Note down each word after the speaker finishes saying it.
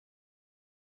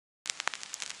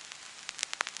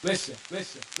Listen,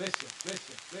 listen, listen,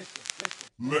 listen, listen, listen.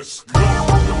 Let's go.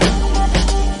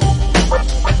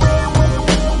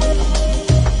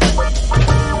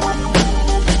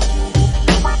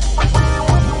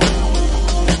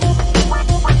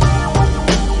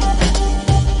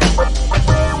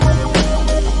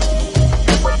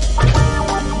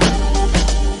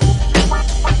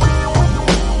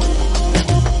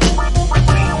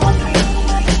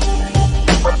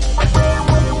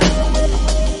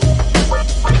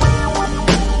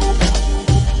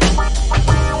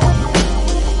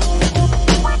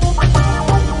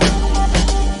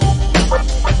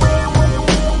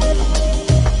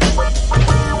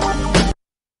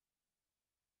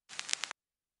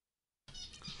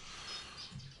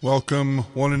 Welcome,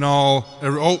 one and all.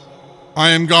 I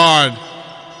am God.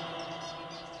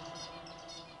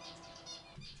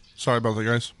 Sorry about that,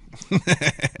 guys.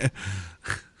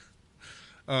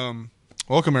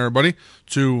 Welcome, everybody,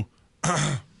 to...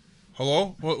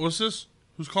 Hello? What's this?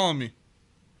 Who's calling me?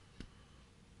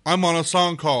 I'm on a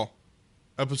song call.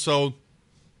 Episode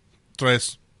 3.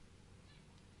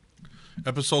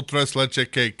 Episode 3,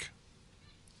 Leche Cake.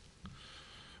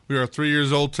 We are 3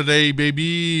 years old today,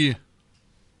 baby.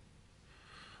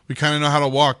 We kind of know how to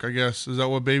walk, I guess. Is that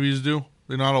what babies do?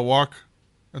 They know how to walk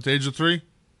at the age of 3?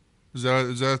 Is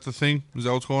that the thing? Is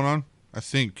that what's going on? I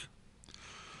think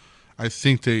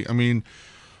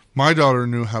my daughter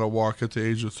knew how to walk at the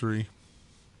age of 3.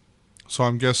 So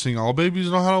I'm guessing all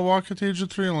babies know how to walk at the age of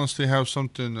 3 unless they have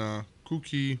something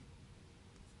kooky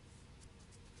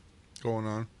going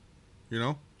on, you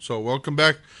know? So welcome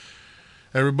back,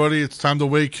 everybody. It's time to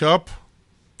wake up.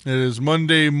 It is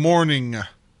Monday morning.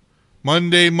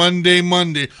 Monday.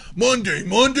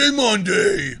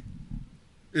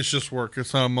 It's just work.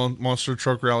 It's not a monster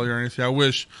truck rally or anything. I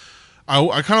wish.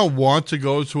 I kind of want to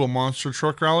go to a monster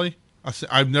truck rally.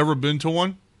 I've never been to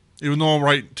one. Even though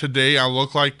right today I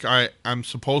look like I'm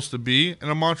supposed to be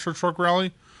in a monster truck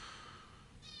rally.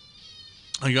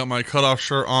 I got my cutoff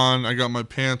shirt on. I got my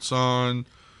pants on.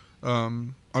 I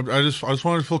just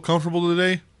wanted to feel comfortable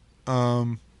today.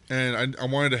 And I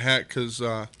wanted a hat because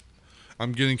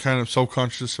I'm getting kind of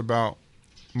self-conscious about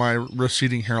my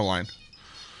receding hairline.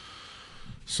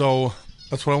 So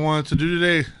that's what I wanted to do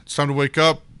today. It's time to wake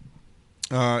up.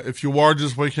 If you are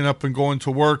just waking up and going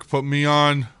to work, put me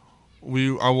on.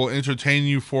 I will entertain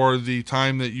you for the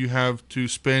time that you have to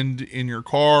spend in your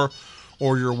car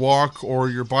or your walk or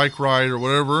your bike ride or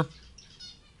whatever.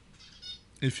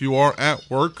 If you are at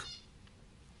work,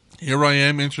 here I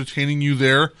am entertaining you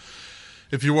there.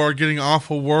 If you are getting off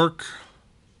of work,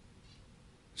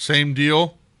 same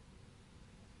deal.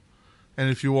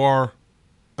 And if you are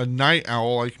a night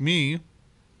owl like me,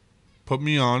 put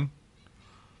me on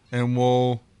and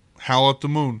we'll howl at the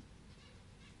moon.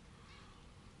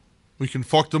 We can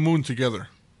fuck the moon together.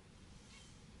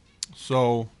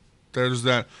 So there's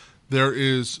that. There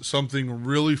is something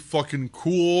really fucking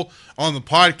cool on the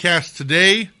podcast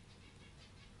today,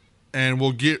 and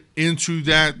we'll get into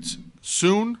that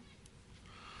soon.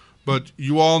 But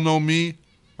you all know me.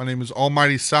 My name is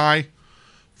Almighty Sai.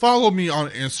 Follow me on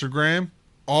Instagram,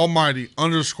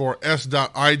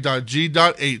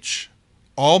 almighty_s.i.g.h.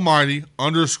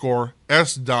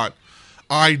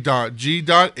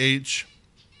 almighty_s.i.g.h.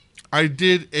 I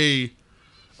did a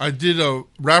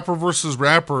rapper versus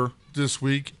rapper this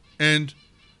week, and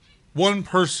one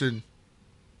person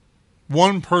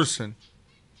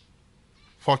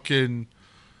fucking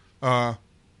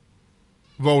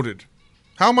voted.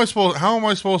 How am I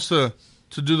supposed to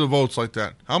do the votes like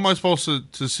that? How am I supposed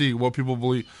to see what people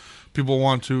want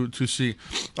to see?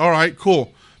 All right,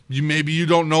 cool. Maybe you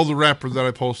don't know the rapper that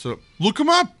I posted up. Look him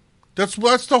up. That's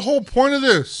the whole point of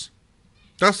this.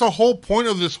 That's the whole point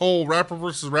of this whole rapper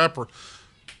versus rapper.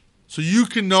 So you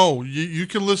can know. You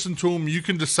can listen to him. You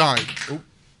can decide. Oh.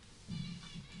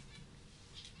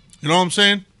 You know what I'm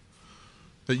saying?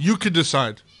 That you can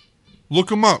decide. Look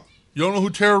him up. You don't know who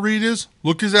Tara Reid is?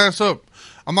 Look his ass up.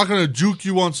 I'm not gonna juke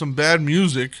you on some bad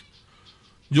music.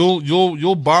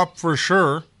 You'll bop for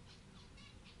sure.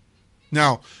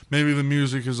 Now, maybe the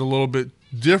music is a little bit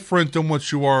different than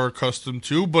what you are accustomed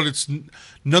to, but it's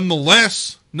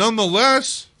nonetheless.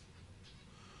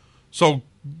 So,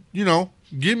 you know,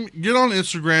 get on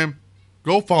Instagram,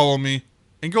 go follow me,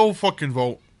 and go fucking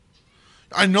vote.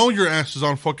 I know your ass is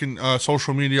on fucking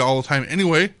social media all the time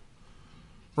anyway,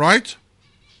 right?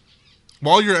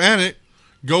 While you're at it,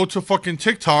 go to fucking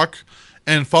TikTok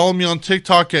and follow me on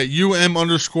TikTok at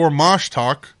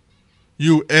UM_MoshTalk.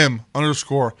 UM_MOSHTOK.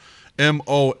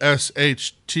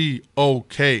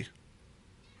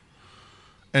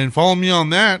 And follow me on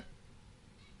that.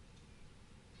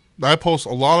 I post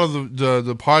a lot of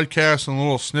the podcasts and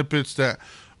little snippets that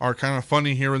are kind of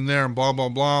funny here and there and blah, blah,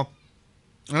 blah.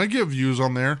 And I get views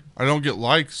on there. I don't get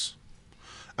likes.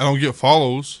 I don't get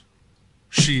follows.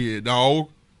 Shit, dog.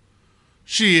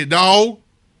 Shit, dog.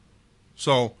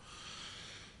 So,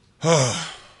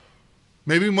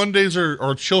 maybe Mondays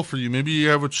are chill for you. Maybe you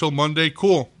have a chill Monday.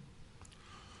 Cool.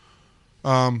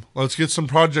 Let's get some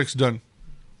projects done.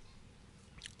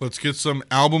 Let's get some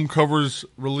album covers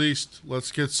released.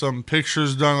 Let's get some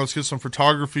pictures done. Let's get some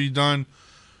photography done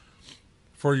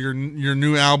for your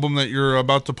new album that you're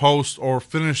about to post, or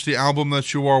finish the album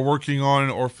that you are working on,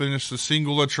 or finish the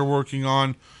single that you're working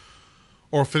on,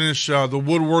 or finish the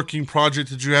woodworking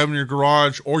project that you have in your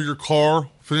garage or your car.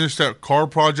 Finish that car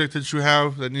project that you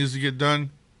have that needs to get done.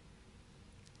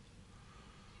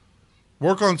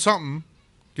 Work on something.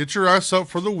 Get your ass up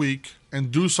for the week and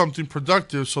do something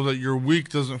productive so that your week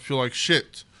doesn't feel like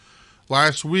shit.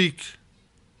 Last week,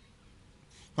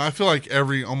 I feel like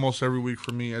almost every week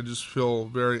for me, I just feel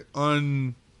very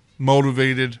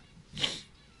unmotivated.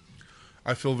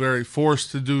 I feel very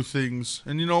forced to do things.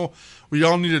 And we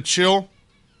all need to chill,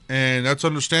 and that's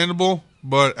understandable,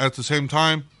 but at the same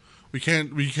time, we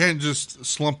can't just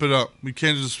slump it up. We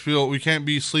can't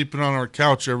be sleeping on our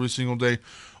couch every single day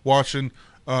watching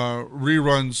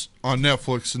reruns on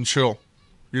Netflix and chill.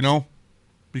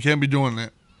 We can't be doing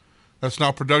that. That's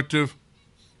not productive.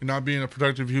 You're not being a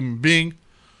productive human being.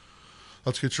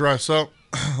 Let's get your ass up.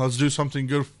 Let's do something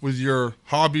good with your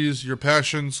hobbies, your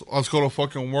passions. Let's go to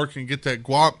fucking work and get that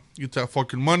guap, get that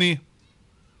fucking money.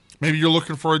 Maybe you're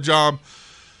looking for a job.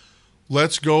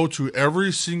 Let's go to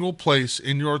every single place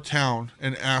in your town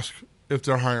and ask if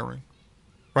they're hiring.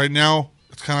 Right now,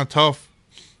 it's kind of tough.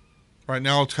 Right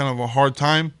now, it's kind of a hard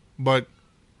time. But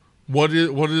what's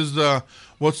the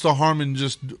harm in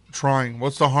just trying?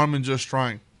 What's the harm in just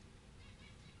trying?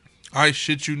 I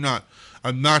shit you not.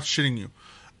 I'm not shitting you.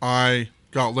 I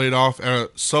got laid off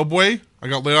at Subway. I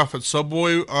got laid off at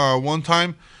Subway one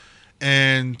time,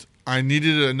 and I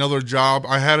needed another job.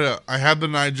 I had the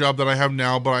night job that I have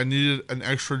now, but I needed an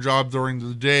extra job during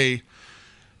the day,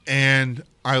 and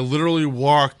I literally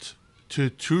walked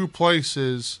to two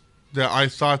places that I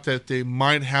thought that they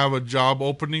might have a job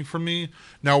opening for me.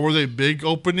 Now, were they big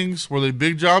openings? Were they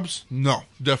big jobs? No,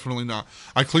 definitely not.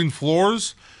 I cleaned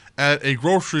floors at a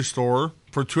grocery store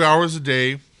for 2 hours a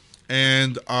day,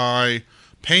 and I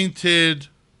painted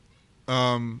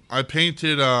propane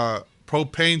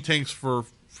tanks for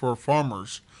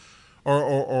farmers,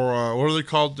 or what are they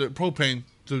called?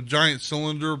 The giant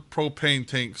cylinder propane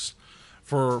tanks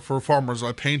for farmers.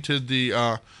 I painted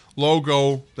the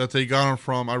logo that they got them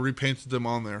from. I repainted them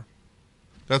on there.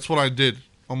 That's what I did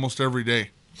almost every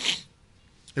day.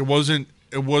 It wasn't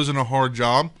a hard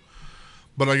job,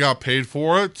 but I got paid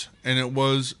for it, and it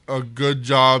was a good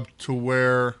job to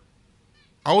where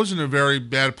I was in a very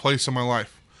bad place in my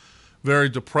life. Very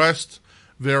depressed,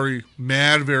 very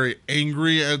mad, very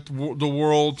angry at the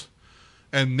world,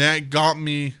 and that got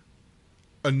me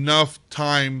enough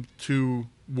time to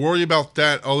worry about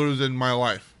that other than my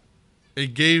life.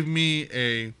 It gave me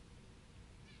a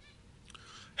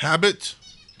habit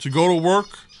to go to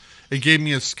work. It gave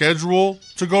me a schedule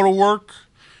to go to work,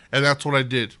 and that's what I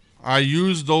did. I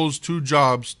used those two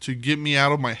jobs to get me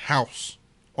out of my house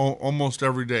almost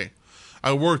every day.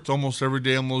 I worked almost every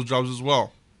day on those jobs as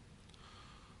well.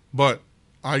 But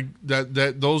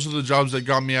those are the jobs that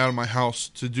got me out of my house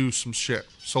to do some shit.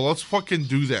 So let's fucking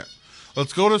do that.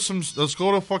 Let's go to some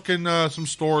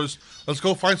stores. Let's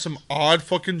go find some odd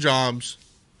fucking jobs,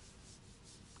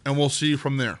 and we'll see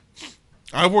from there.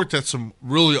 I worked at some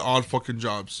really odd fucking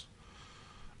jobs.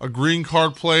 A green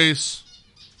card place.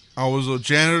 I was a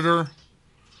janitor.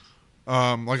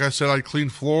 Like I said, I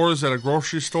cleaned floors at a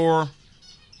grocery store.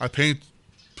 I painted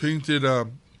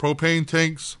propane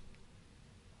tanks.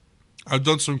 I've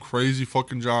done some crazy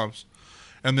fucking jobs.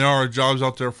 And there are jobs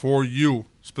out there for you,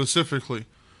 specifically.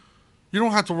 You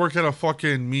don't have to work at a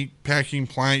fucking meat packing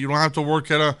plant. You don't have to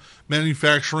work at a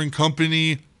manufacturing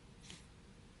company.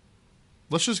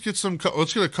 Let's get a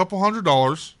couple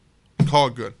 $100 and call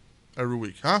it good every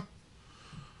week, huh?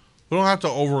 We don't have to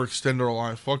overextend our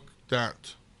life. Fuck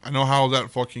that. I know how that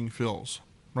fucking feels,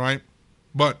 right?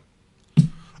 But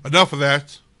enough of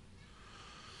that.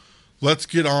 Let's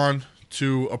get on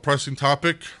to a pressing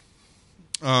topic.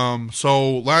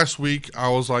 So last week I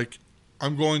was like,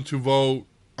 I'm going to vote.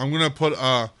 I'm going to put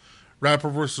rapper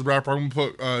versus rapper. I'm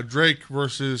going to put Drake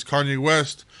versus Kanye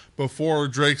West before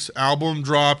Drake's album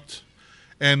dropped.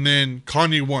 And then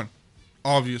Kanye won,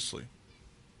 obviously.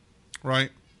 Right?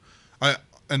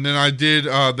 And then I did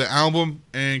the album,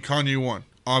 and Kanye won,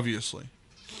 obviously.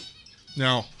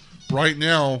 Now, right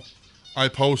now, I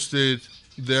posted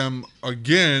them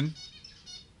again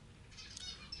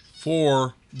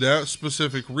for that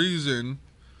specific reason,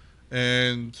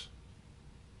 and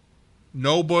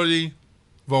nobody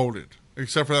voted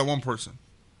except for that one person.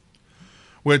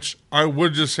 Which I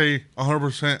would just say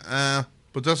 100%,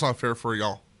 but that's not fair for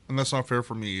y'all. And that's not fair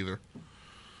for me either.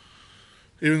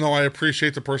 Even though I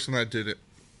appreciate the person that did it.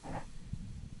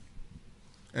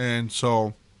 And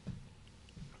so,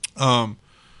 the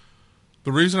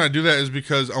reason I do that is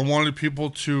because I wanted people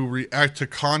to react to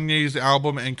Kanye's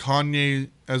album and Kanye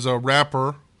as a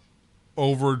rapper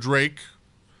over Drake.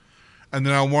 And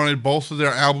then I wanted both of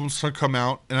their albums to come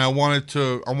out, and I wanted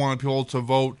people to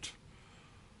vote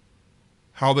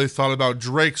how they thought about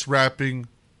Drake's rapping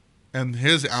and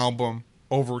his album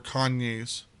over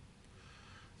Kanye's.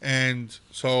 And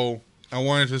so I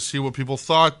wanted to see what people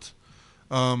thought.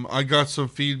 I got some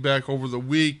feedback over the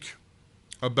week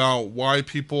about why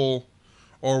people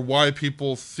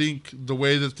think the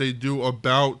way that they do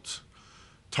about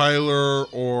Tyler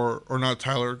or not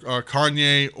Tyler,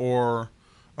 Kanye or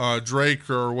Drake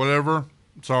or whatever.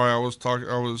 Sorry, I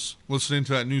was listening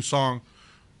to that new song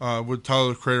with Tyler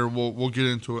the Creator. We'll get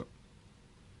into it.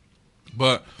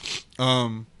 But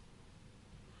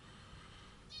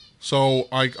so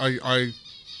I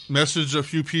messaged a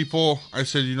few people. I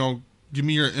said, give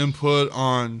me your input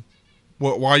on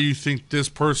why you think this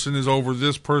person is over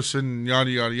this person, and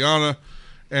yada yada yada.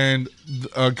 And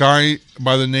a guy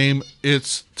by the name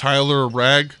it's Tyler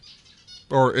Rag,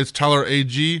 or it's Tyler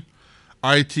AG,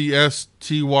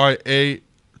 ITSTYLERAG,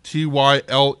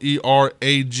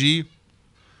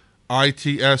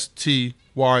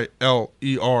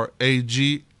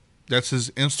 ITSTYLERAG. That's his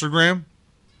Instagram.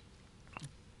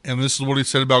 And this is what he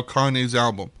said about Kanye's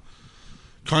album.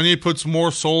 Kanye puts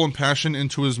more soul and passion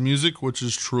into his music, which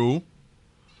is true.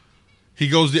 He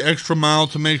goes the extra mile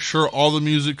to make sure all the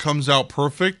music comes out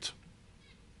perfect.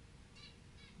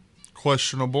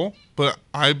 Questionable, but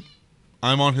I'm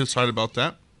on his side about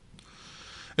that.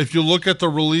 If you look at the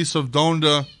release of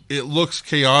Donda, it looks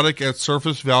chaotic at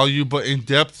surface value, but in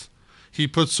depth, he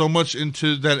put so much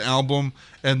into that album,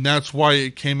 and that's why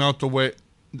it came out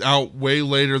way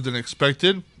later than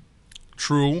expected.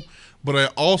 True, but I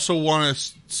also want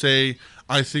to say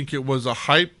I think it was a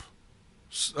hype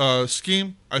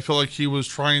scheme. I feel like he was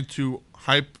trying to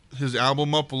hype his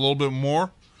album up a little bit more.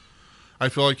 I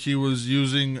feel like he was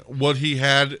using what he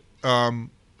had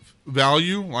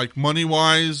value, like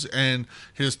money-wise and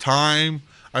his time.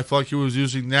 I feel like he was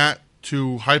using that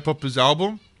to hype up his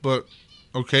album, but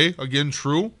okay, again,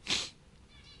 true.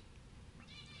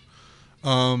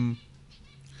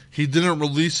 He didn't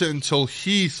release it until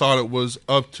he thought it was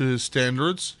up to his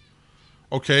standards.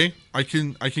 Okay, I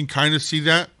can kind of see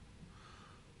that.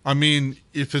 I mean,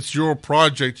 if it's your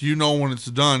project, you know when it's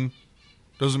done.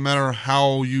 Doesn't matter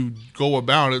how you go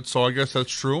about it, so I guess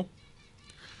that's true.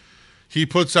 He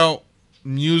puts out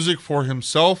music for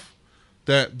himself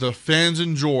that the fans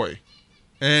enjoy.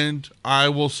 And I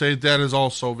will say that is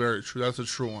also very true. That's a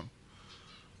true one.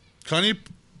 Kanye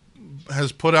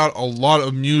has put out a lot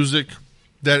of music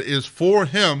that is for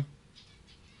him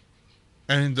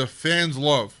and the fans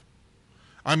love.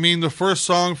 I mean, the first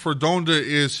song for Donda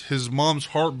is his mom's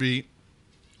heartbeat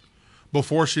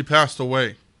before she passed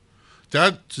away.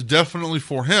 That's definitely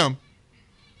for him,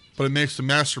 but it makes a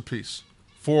masterpiece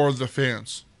for the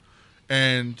fans.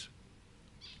 And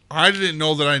I didn't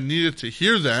know that I needed to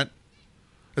hear that.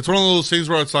 It's one of those things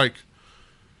where it's like,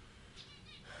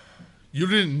 you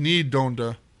didn't need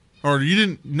Donda, or you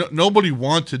didn't. Nobody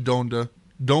wanted Donda.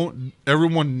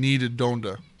 Everyone needed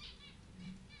Donda.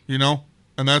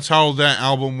 And that's how that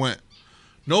album went.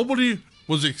 Nobody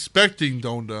was expecting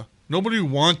Donda. Nobody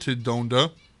wanted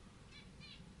Donda.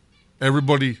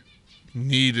 Everybody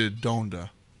needed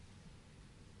Donda.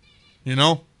 And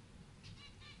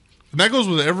that goes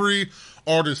with every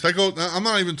artist. I'm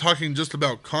not even talking just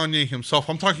about Kanye himself.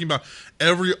 I'm talking about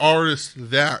every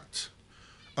artist that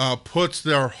puts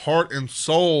their heart and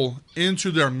soul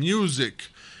into their music,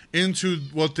 into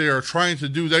what they are trying to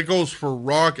do. That goes for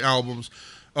rock albums.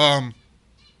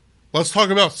 Let's talk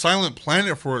about Silent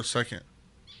Planet for a second.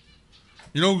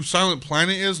 You know who Silent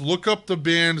Planet is? Look up the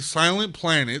band Silent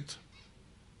Planet.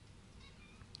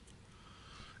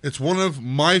 It's one of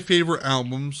my favorite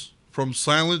albums from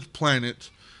Silent Planet.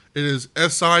 It is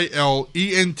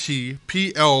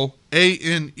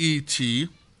SILENTPLANET.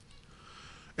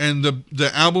 And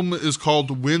the album is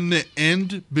called When the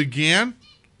End Began.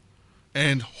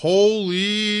 And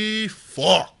holy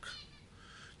fuck,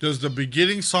 does the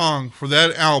beginning song for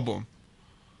that album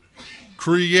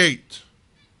create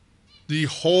the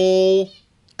whole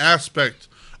aspect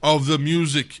of the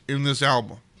music in this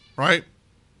album, right?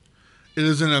 It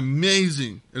is an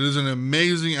amazing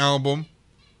album.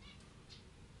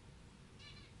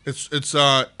 I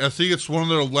think it's one of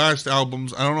their last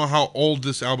albums. I don't know how old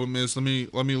this album is. Let me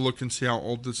look and see how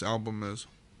old this album is.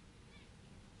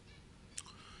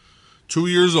 2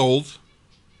 years old.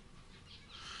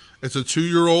 It's a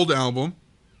 2-year-old album,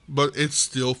 but it's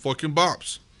still fucking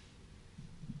bops.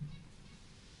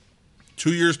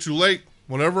 2 years too late,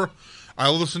 whatever. I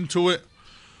listened to it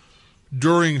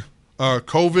during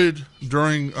COVID,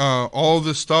 during all of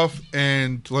this stuff,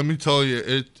 and let me tell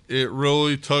you, it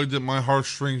really tugged at my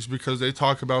heartstrings because they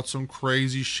talk about some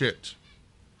crazy shit.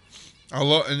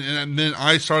 And then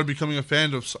I started becoming a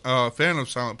fan of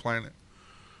Silent Planet.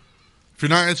 If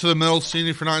you're not into the metal scene,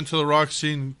 if you're not into the rock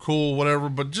scene, cool, whatever.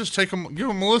 But just give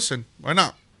them a listen. Why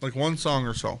not? Like one song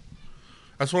or so.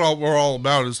 That's what we're all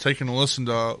about, is taking a listen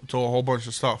to a whole bunch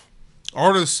of stuff.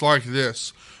 Artists like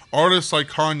this, artists like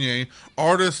Kanye,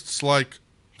 artists like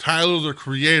Tyler the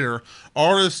Creator,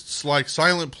 artists like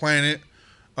Silent Planet,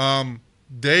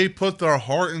 they put their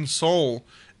heart and soul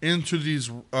into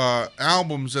these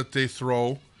albums that they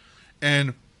throw,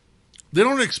 and they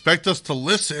don't expect us to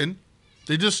listen.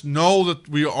 They just know that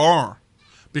we are,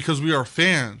 because we are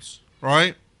fans,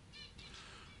 right?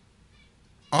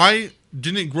 I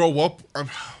didn't grow up.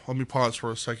 Let me pause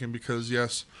for a second, because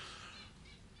yes,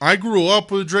 I grew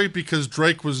up with Drake because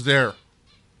Drake was there.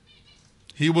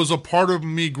 He was a part of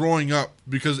me growing up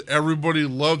because everybody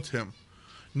loved him.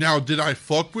 Now, did I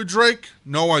fuck with Drake?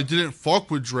 No, I didn't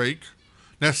fuck with Drake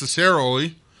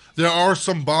necessarily. There are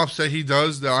some bops that he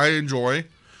does that I enjoy,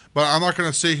 but I'm not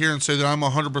going to sit here and say that I'm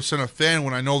 100% a fan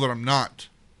when I know that I'm not,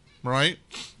 right?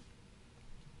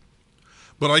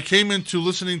 But I came into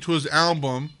listening to his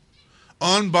album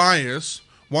unbiased,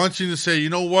 wanting to say, you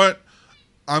know what?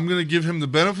 I'm going to give him the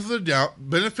benefit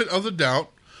of the doubt.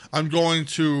 I'm going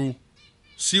to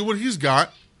see what he's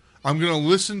got. I'm going to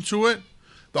listen to it.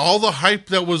 All the hype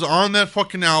that was on that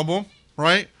fucking album,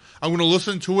 right? I'm going to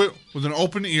listen to it with an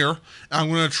open ear. And I'm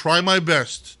going to try my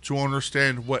best to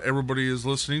understand what everybody is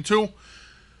listening to.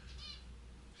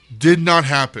 Did not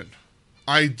happen.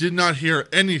 I did not hear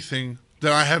anything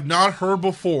that I have not heard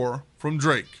before from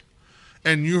Drake.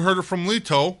 And you heard it from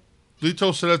Lito.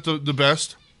 Lito said it the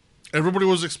best. Everybody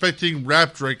was expecting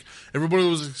rap Drake. Everybody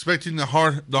was expecting the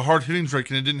hard-hitting Drake,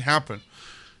 and it didn't happen.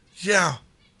 Yeah,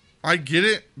 I get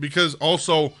it, because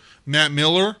also Matt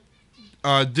Miller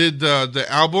did the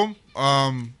album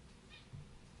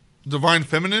Divine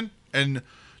Feminine, and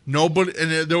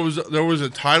there was a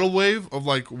tidal wave of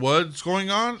like, what's going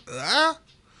on?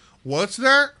 What's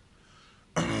that?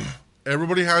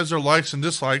 Everybody has their likes and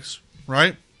dislikes,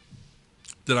 right?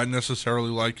 Did I necessarily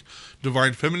like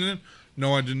Divine Feminine?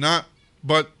 No, I did not.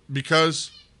 But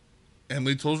because, and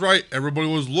Lito's right, everybody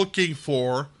was looking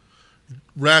for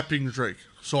rapping Drake.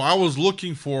 So I was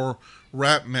looking for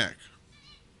Rap Mac.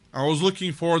 I was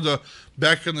looking for the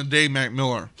back in the day Mac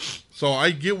Miller. So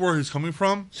I get where he's coming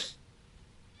from.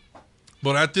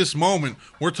 But at this moment,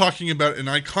 we're talking about an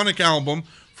iconic album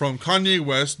from Kanye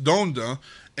West, Donda,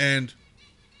 and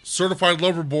Certified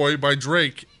Lover Boy by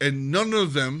Drake, and none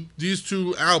of them, these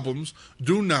two albums,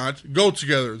 do not go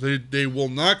together. They will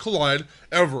not collide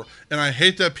ever. And I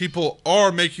hate that people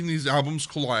are making these albums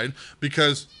collide,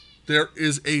 because there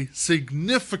is a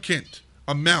significant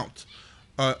amount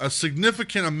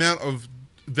of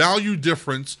value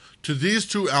difference to these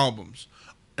two albums.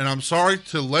 And I'm sorry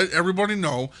to let everybody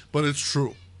know, but it's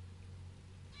true.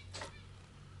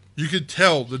 You could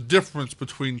tell the difference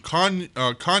between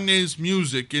Kanye's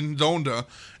music in Donda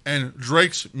and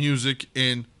Drake's music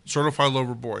in Certified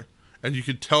Lover Boy. And you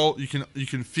could tell, you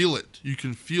can feel it. You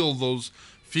can feel those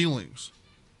feelings.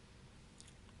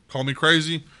 Call me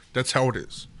crazy, that's how it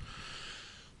is.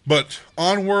 But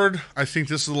onward, I think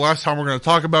this is the last time we're going to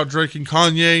talk about Drake and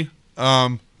Kanye.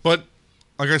 But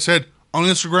like I said, on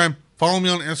Instagram, follow me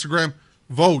on Instagram,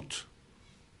 vote.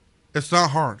 It's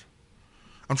not hard.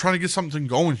 I'm trying to get something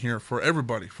going here for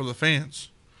everybody, for the fans.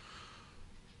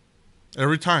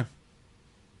 Every time.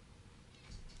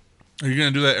 Are you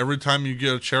going to do that every time you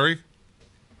get a cherry?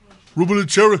 Ruben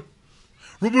cherry.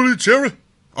 Ruben cherry.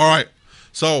 All right.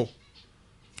 So,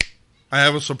 I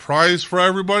have a surprise for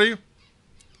everybody.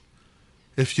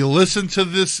 If you listen to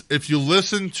this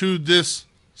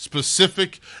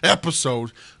specific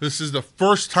episode, this is the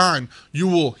first time you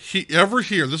will ever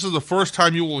hear. This is the first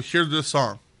time you will hear this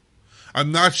song.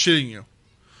 I'm not shitting you.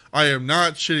 I am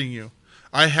not shitting you.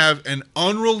 I have an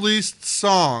unreleased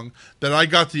song that I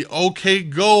got the okay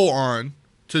go on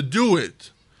to do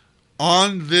it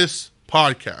on this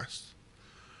podcast.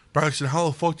 Braxton, how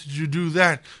the fuck did you do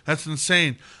that? That's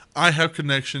insane. I have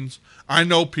connections. I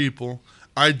know people.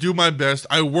 I do my best.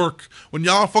 I work. When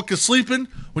y'all fucking sleeping,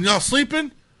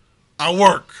 I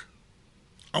work.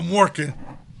 I'm working.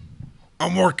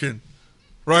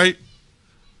 Right?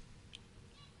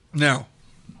 Now,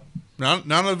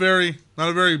 not a very,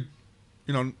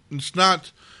 it's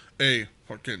not a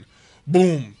fucking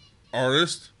boom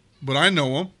artist, but I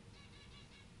know him.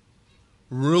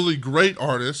 Really great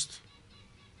artist.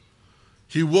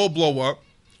 He will blow up.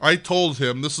 I told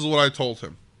him, this is what I told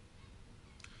him.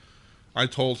 I'm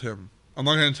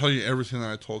not going to tell you everything that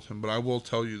I told him, but I will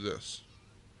tell you this.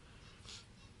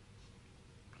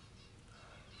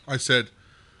 I said,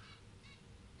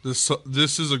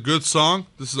 this is a good song.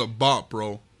 This is a bop,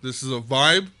 bro. This is a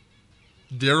vibe.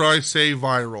 Dare I say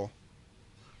viral.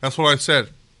 That's what I said.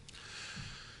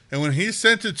 And when he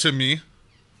sent it to me,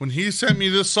 when he sent me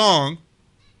this song,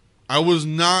 I was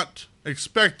not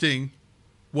expecting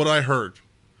what I heard.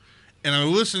 And I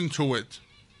listened to it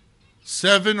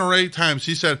 7 or 8 times.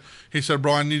 He said,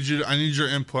 bro, I need your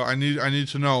input. I need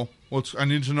to know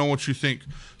what you think.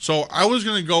 So I was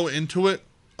gonna go into it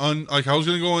I was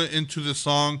gonna go into the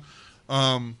song.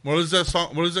 What is that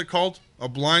song? What is it called? A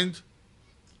blind?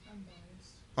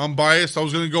 Unbiased. I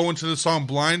was gonna go into the song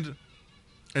blind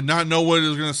and not know what it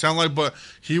was gonna sound like, but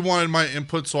he wanted my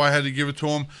input, so I had to give it to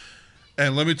him.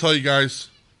 And let me tell you guys,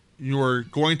 you are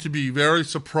going to be very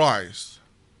surprised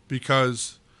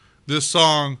because this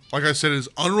song, like I said, is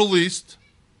unreleased,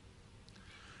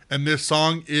 and this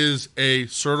song is a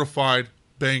certified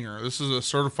banger. This is a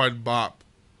certified bop.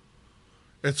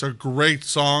 It's a great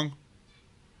song.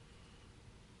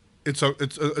 It's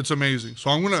amazing. So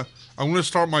I'm gonna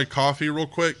start my coffee real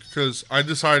quick because I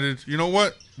decided, you know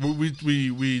what?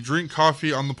 We drink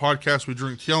coffee on the podcast. We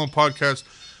drink tea on the podcast.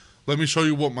 Let me show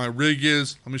you what my rig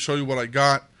is. Let me show you what I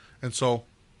got. And so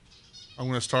I'm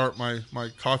gonna start my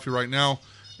coffee right now,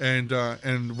 and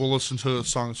we'll listen to the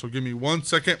song. So give me 1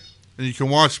 second, and you can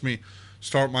watch me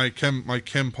start my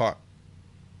chem pot.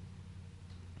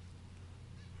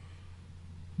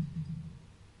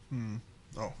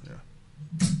 Oh yeah.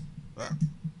 That.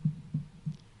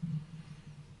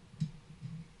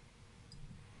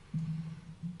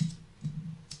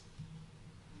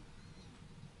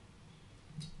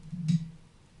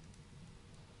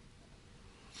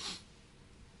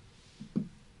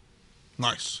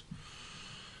 Nice.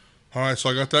 All right, so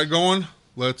I got that going.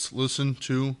 Let's listen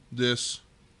to this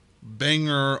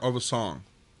banger of a song.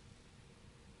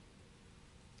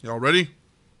 Y'all ready?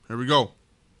 Here we go.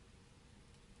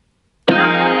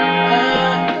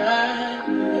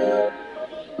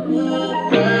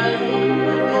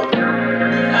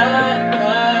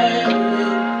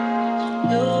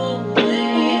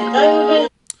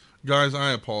 Guys,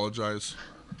 I apologize.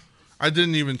 I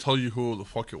didn't even tell you who the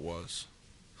fuck it was.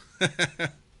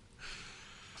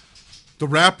 The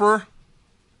rapper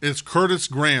is Curtis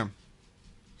Graham.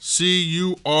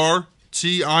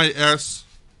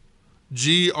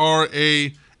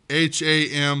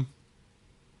 CurtisGraham.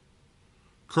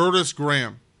 Curtis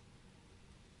Graham.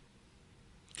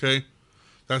 Okay?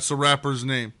 That's the rapper's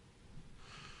name.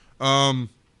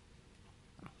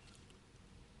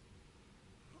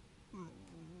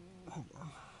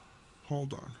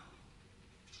 Hold on.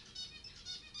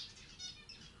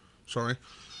 Sorry.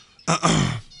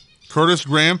 Curtis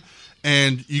Graham,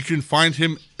 and you can find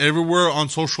him everywhere on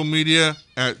social media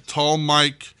at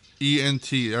tallmicent.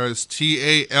 That is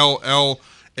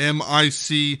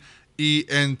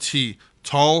TALLMICENT.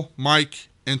 Tall Mike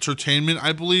Entertainment.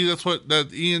 I believe that's what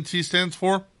that ENT stands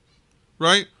for,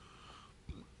 right?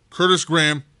 Curtis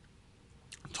Graham,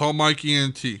 Tall Mike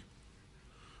ENT.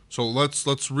 So let's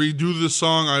redo this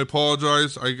song. I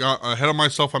apologize. I got ahead of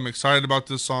myself. I'm excited about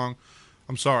this song.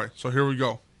 I'm sorry. So here we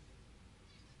go.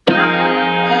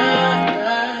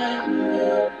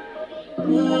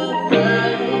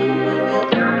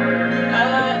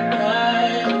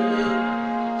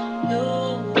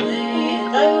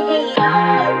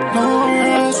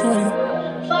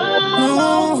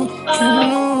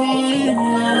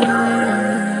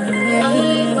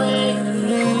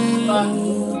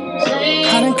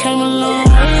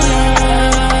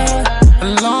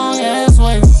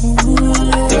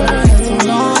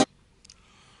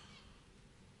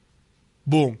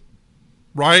 Boom.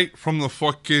 Right from the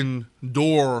fucking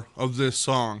door of this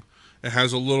song. It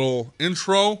has a little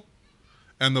intro,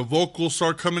 and the vocals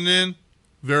start coming in.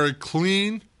 Very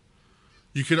clean.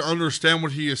 You can understand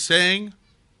what he is saying.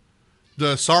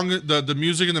 The song, the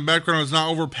music in the background is not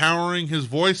overpowering his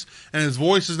voice, and his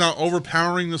voice is not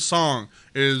overpowering the song.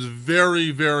 It is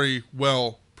very, very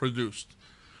well produced.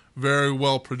 Very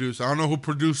well produced. I don't know who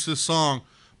produced this song,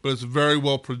 but it's very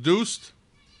well produced.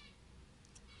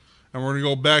 and we're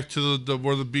gonna go back to the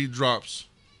where the beat drops.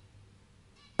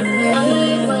 I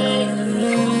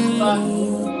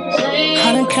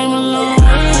done came a long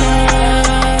way,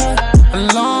 a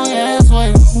long ass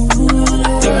way.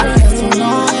 Had some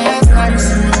long ass nights,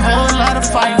 a whole lot of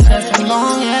fights, had some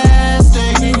long ass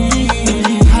days.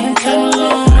 I done came a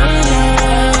long way,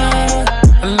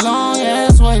 a long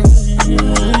ass way.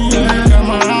 Got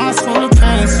my eyes full of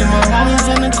pain, see my homies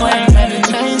in the grave, had to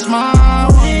change my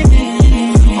way.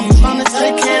 I'm trying to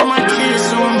take care of my kids,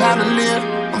 show them how to live.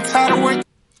 I'm tired of working.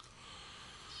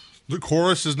 The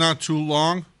chorus is not too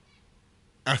long.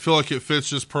 I feel like it fits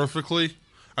just perfectly.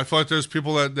 I feel like there's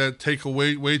people that take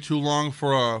way too long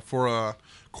for a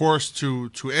chorus to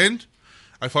end.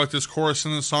 I feel like this chorus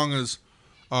in this song is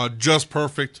just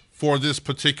perfect for this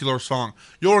particular song.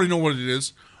 You already know what it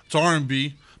is. It's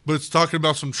R&B, but it's talking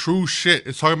about some true shit.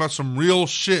 It's talking about some real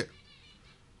shit,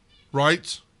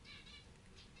 right?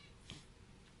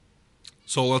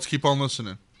 So let's keep on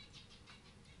listening.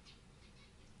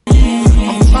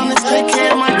 I'm trying to take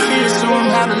care of my kids, show them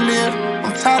how to live.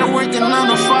 I'm tired of working on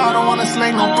the floor, I don't wanna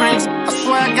slay no bricks. I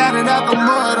swear I got it out the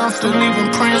mud, I'm still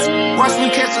leaving prints. Watch me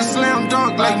catch a slam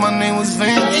dunk like my name was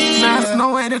Vince. Now there's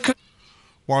no way to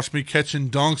Watch me catching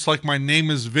dunks like my name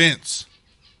is Vince.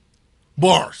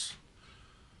 Bars.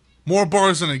 More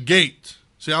bars than a gate.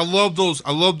 See, I love those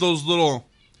little.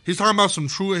 He's talking about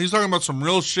some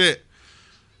real shit.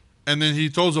 And then he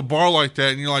throws a bar like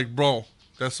that and you're like, bro,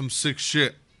 that's some sick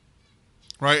shit.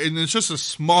 Right? And it's just a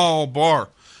small bar,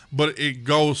 but it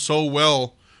goes so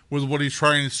well with what he's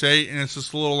trying to say. And it's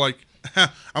just a little like, I'm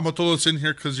going to throw this in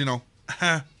here because, you know.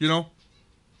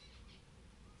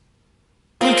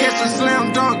 catch a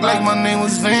slam dunk like my name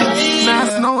was Vince. Now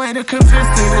there's no way to convince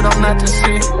me that I'm not the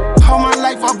shit. All my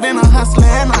life I've been a hustler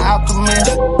and an alchemist.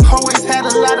 Always had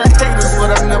a lot of haters, but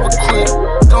I never quit.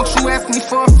 Don't you ask me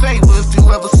for a favor if you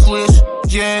ever switch.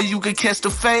 Yeah, you could catch the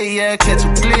fade, yeah, catch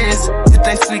a bliss. If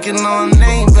they speaking on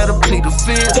name, better plead the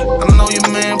fifth. I know your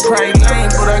man probably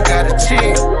lame, but I got a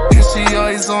chick. And she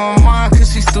always on mine,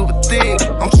 cause she stupid thick.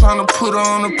 I'm trying to put her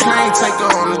on a plane, take her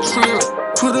on a trip.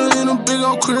 Put her in a big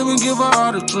old crib and give her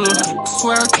all the drip.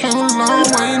 Swear I came a long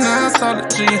way, now it's all a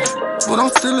G. But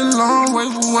I'm still a long way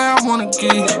from where I wanna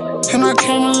get. And I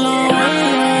came a long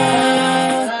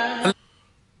way.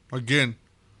 Again,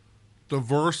 the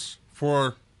verse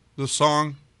for the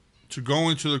song to go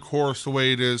into the chorus the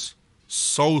way it is,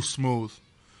 so smooth.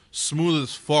 Smooth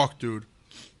as fuck, dude.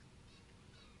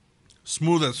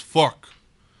 Smooth as fuck.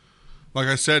 Like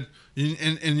I said,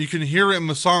 and you can hear it in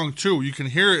the song too. You can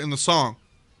hear it in the song.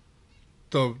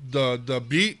 The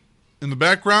beat in the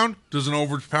background doesn't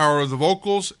overpower the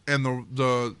vocals and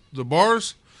the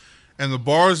bars, and the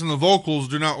bars and the vocals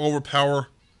do not overpower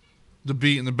the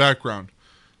beat in the background.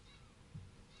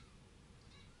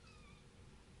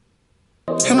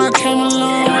 And I came a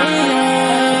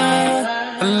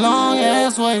long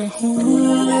ass way.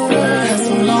 Had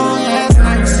some long ass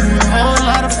nights, a whole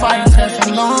lot of fights, had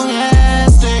some long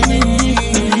ass days.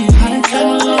 I done came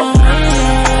a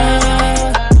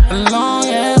long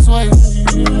ass way.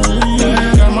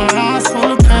 Got my eyes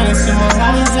full of pain, see my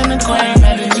homies in the grave,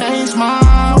 had to change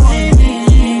my ways.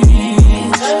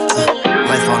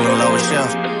 Life on the lowest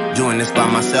shelf, doing this by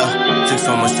myself. Took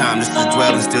so much time just to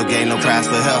dwell and still gain no prize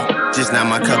for help. Just not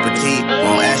my cup of tea,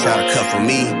 won't ask y'all to cup for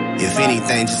me. If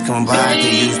anything, just come by, I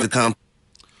can use the company.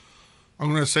 I'm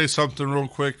going to say something real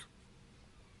quick,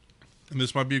 and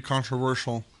this might be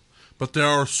controversial, but there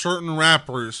are certain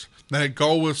rappers that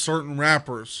go with certain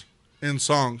rappers in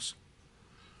songs.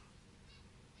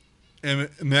 And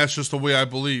that's just the way I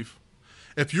believe.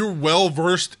 If you're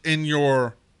well-versed in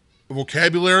your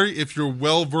vocabulary, if you're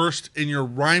well-versed in your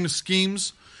rhyme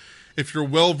schemes, if you're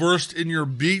well-versed in your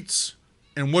beats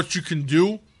and what you can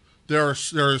do, there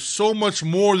is so much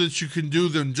more that you can do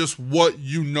than just what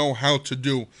you know how to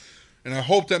do. And I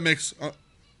hope that makes I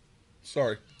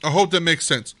hope that makes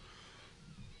sense.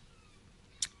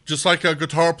 Just like a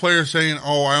guitar player saying,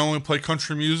 "Oh, I only play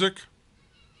country music."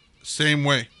 Same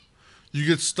way. You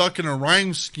get stuck in a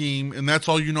rhyme scheme and that's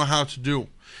all you know how to do.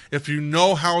 If you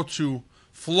know how to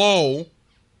flow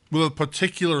with a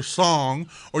particular song,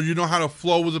 or you know how to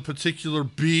flow with a particular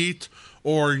beat,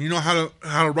 or you know how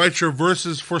to write your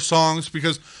verses for songs,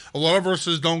 because a lot of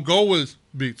verses don't go with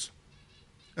beats.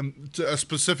 And a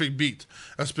specific beat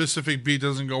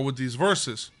doesn't go with these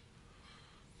verses.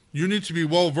 You need to be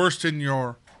well versed in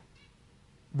your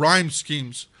rhyme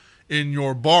schemes, in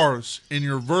your bars, in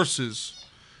your verses.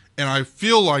 And I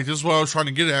feel like, this is what I was trying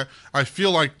to get at, I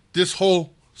feel like this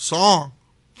whole song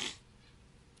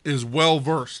is well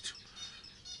versed.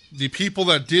 The people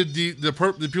that did the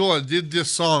people that did this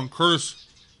song, Curtis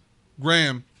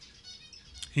Graham,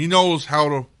 He knows how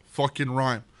to fucking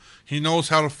rhyme. He knows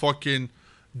how to fucking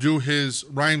do his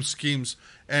rhyme schemes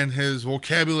and his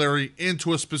vocabulary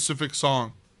into a specific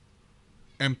song.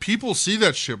 And people see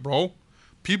that shit, bro.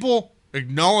 People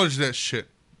acknowledge that shit.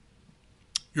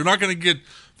 You're not going to get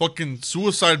fucking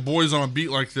Suicide Boys on a beat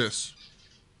like this.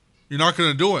 You're not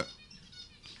going to do it.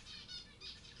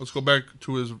 Let's go back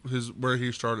to his where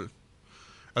he started.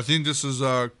 I think this is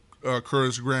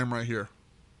Curtis Graham right here.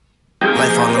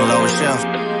 Life on the lower shelf,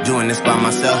 doing this by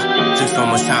myself. Took so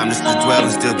much time just to dwell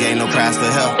and still gain no cries for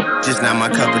help. Just not my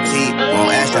cup of tea,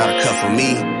 won't ask y'all to cut for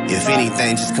me. If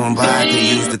anything, just come by to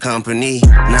use the company.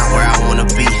 Not where I wanna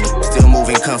be, still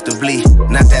moving comfortably.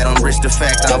 Not that I'm rich, the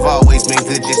fact I've always been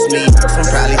good, just me. Some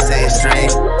probably say it's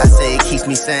strange, I say it keeps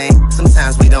me sane.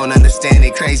 Sometimes we don't understand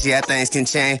it, crazy how things can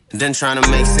change. Done trying to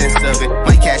make sense of it,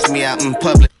 might catch me out in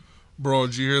public. Bro,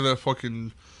 did you hear that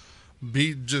fucking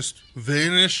beat just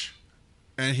vanish?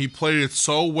 And he played it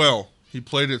so well. He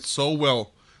played it so well.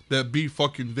 That beat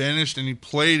fucking vanished, and he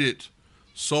played it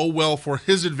so well for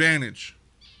his advantage.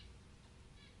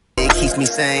 It keeps me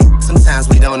sane. Sometimes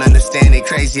we don't understand it,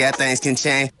 crazy how things can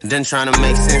change. Done trying to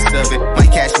make sense of it,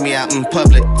 might catch me out in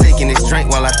public. Taking this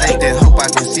drink while I think that, hope I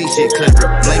can see shit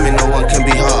clearer. Blaming no one can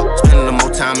be hard, spending a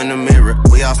more time in the mirror.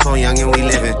 We all so young and we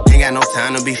living, ain't got no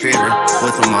time to be fearing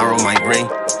what tomorrow might bring.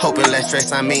 Hoping less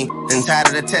stress, I mean. And tired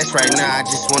of the test right now, I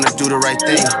just wanna do the right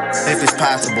thing. If it's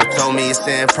possible, told me it's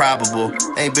improbable.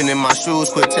 Ain't been in my shoes,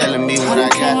 quit telling me what I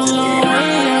got to do.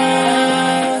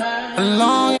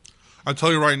 I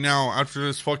tell you right now, after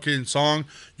this fucking song,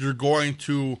 you're going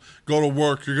to go to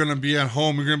work, you're going to be at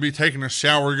home, you're going to be taking a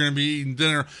shower, you're going to be eating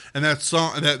dinner, and that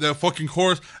song, that fucking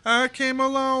chorus, I came a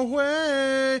long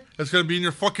way, that's going to be in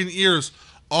your fucking ears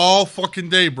all fucking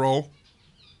day, bro.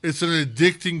 It's an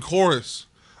addicting chorus.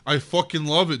 I fucking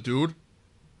love it, dude.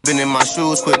 Been in my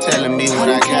shoes, quit telling me what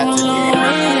I got to do.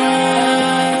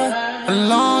 A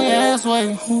long ass way,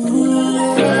 had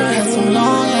some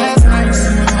long ass nights,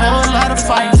 a whole lot of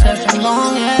fights, had some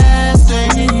long ass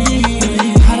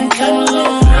days. I done came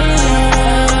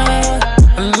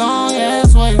a long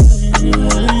ass way.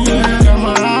 Got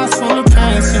my eyes full of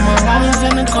pain, see my homies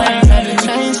in the grave, had to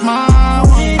change my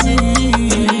ways.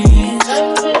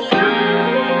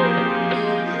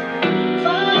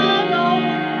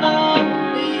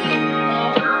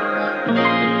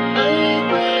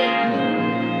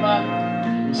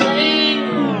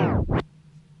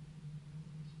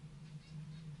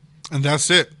 And that's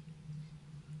it.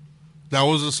 That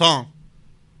was the song.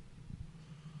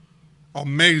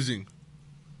 Amazing.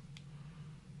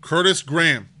 Curtis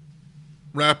Graham.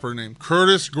 Rapper name.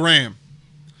 Curtis Graham.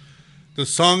 The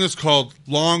song is called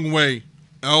Long Way.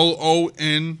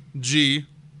 Longway.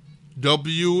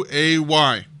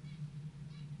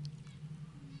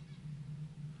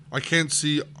 I can't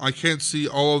see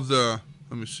all of the,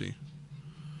 let me see.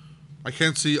 I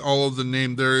can't see all of the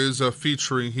name. There is a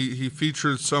featuring. He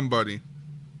featured somebody.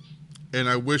 And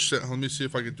I wish that, let me see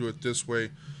if I could do it this way.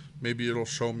 Maybe it'll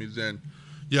show me then.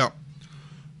 Yeah.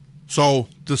 So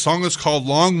the song is called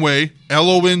Long Way,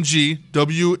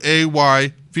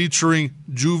 Longway, featuring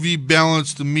Juvee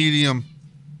Balanced Medium,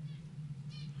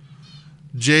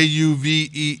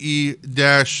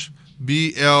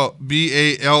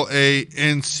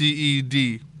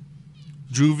 JUVEE-BALANCED.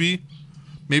 Juvee?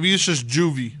 Maybe it's just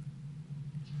Juvee.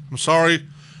 I'm sorry.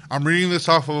 I'm reading this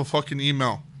off of a fucking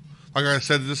email. Like I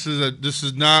said, this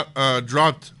is not a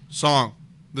dropped song.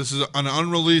 This is an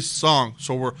unreleased song.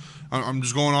 So I'm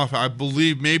just going off. I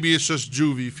believe maybe it's just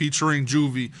Juvee, featuring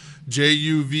Juvee,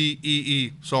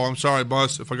 JUVEE. So I'm sorry,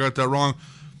 boss, if I got that wrong.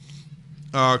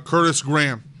 Curtis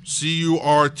Graham,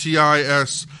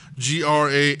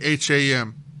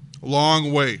 CURTISGRAHAM.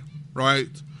 Long Way, right?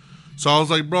 So I was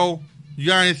like, bro, you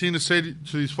got anything to say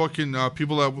to these fucking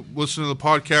people that listen to the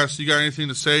podcast? You got anything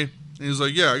to say? And he's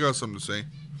like, yeah, I got something to say.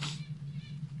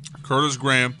 Curtis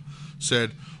Graham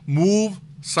said, move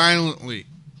silently.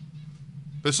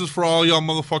 This is for all y'all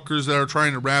motherfuckers that are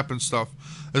trying to rap and stuff.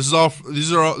 This is all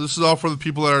for the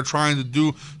people that are trying to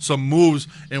do some moves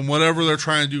and whatever they're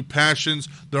trying to do, passions,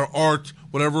 their art,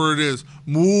 whatever it is.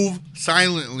 Move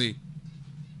silently.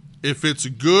 If it's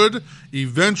good,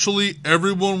 eventually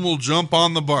everyone will jump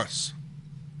on the bus.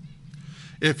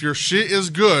 If your shit is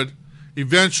good,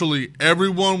 eventually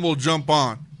everyone will jump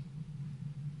on.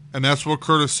 And that's what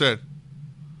Curtis said.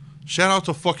 Shout out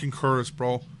to fucking Curtis,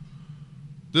 bro.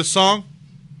 This song,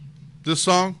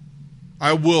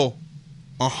 I will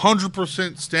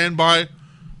 100% stand by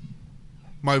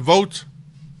my vote.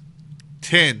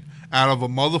 10 out of a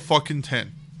motherfucking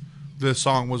 10. This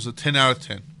song was a 10 out of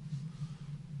 10.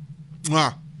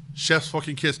 Chef's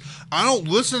fucking kiss. I don't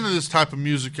listen to this type of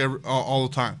music all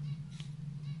the time.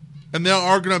 And there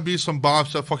are going to be some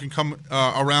bops that fucking come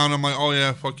around. I'm like, oh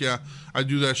yeah, fuck yeah. I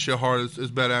do that shit hard. It's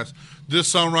badass. This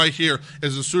song right here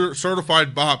is a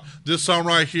certified bop. This song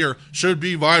right here should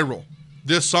be viral.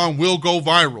 This song will go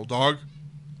viral, dog.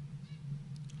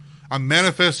 I'm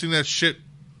manifesting that shit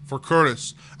for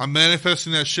Curtis. I'm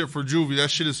manifesting that shit for Juvee. That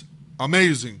shit is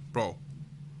amazing, bro.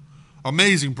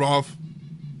 Amazing, bro.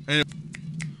 Anyway.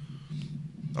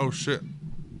 Oh shit.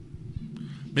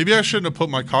 Maybe I shouldn't have put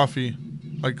my coffee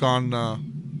like on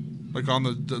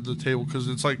the table, because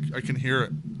it's like I can hear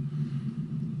it.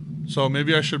 So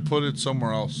maybe I should put it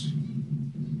somewhere else.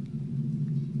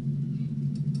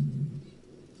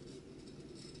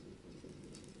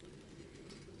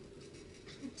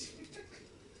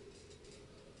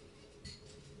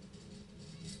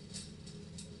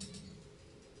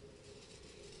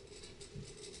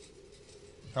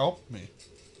 Help me.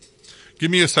 Give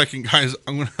me a second, guys.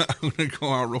 I'm gonna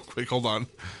go out real quick. Hold on.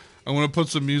 I'm gonna put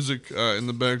some music in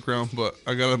the background, but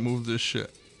I gotta move this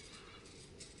shit.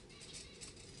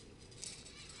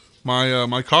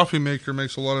 My coffee maker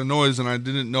makes a lot of noise, and I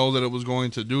didn't know that it was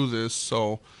going to do this.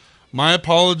 So, my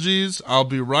apologies. I'll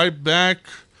be right back.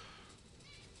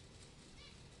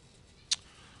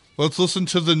 Let's listen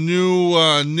to the new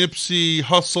Nipsey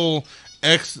Hussle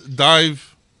X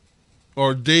Dive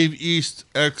or Dave East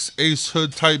X Ace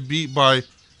Hood type beat by,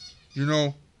 you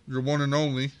know, your one and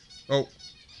only. Oh.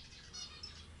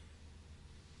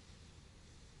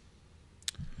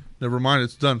 Never mind,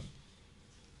 it's done.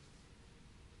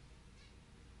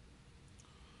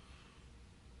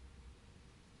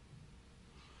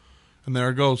 And there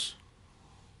it goes.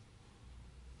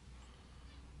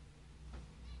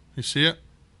 You see it?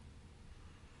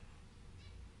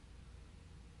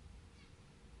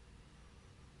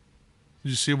 Did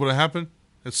you see what happened?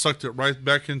 It sucked it right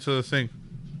back into the thing.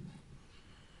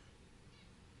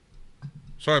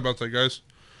 Sorry about that, guys.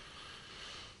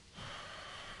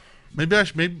 Maybe I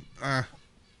should,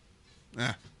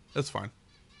 that's fine.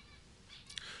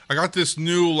 I got this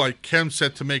new, like, chem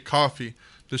set to make coffee.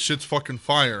 This shit's fucking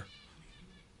fire.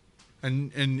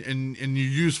 And you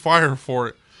use fire for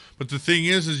it. But the thing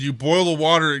is you boil the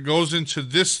water, it goes into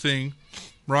this thing,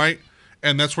 right?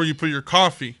 And that's where you put your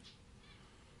coffee.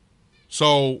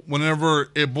 So whenever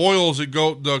it boils,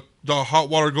 the hot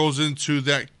water goes into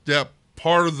that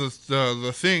part of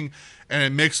the thing, and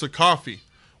it makes the coffee.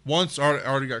 Once I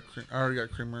already got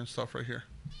creamer and stuff right here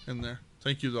in there.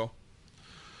 Thank you though.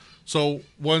 So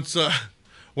once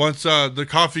the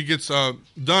coffee gets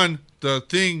done, the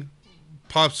thing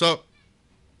pops up,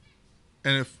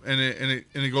 and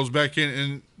it goes back in,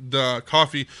 and the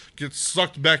coffee gets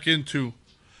sucked back into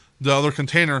the other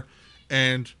container,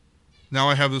 and now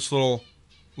I have this little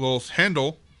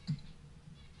handle,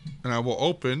 and I will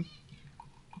open,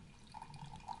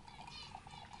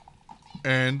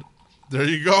 and there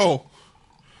you go.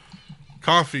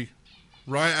 Coffee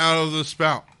right out of the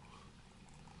spout.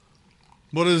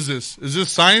 What is this? Is this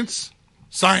science?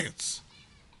 Science.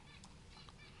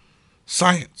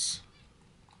 Science.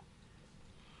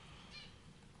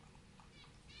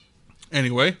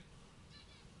 Anyway.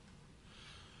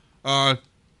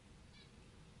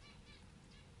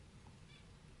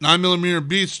 9mm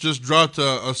Beats just dropped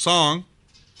a song.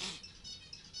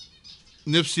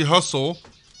 Nipsey Hussle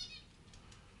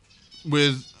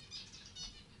with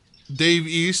Dave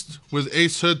East with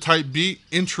Ace Hood type beat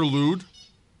interlude.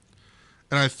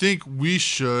 And I think we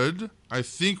should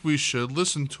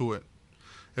listen to it.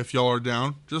 If y'all are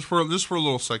down. Just for a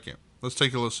little second. Let's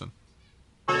take a listen.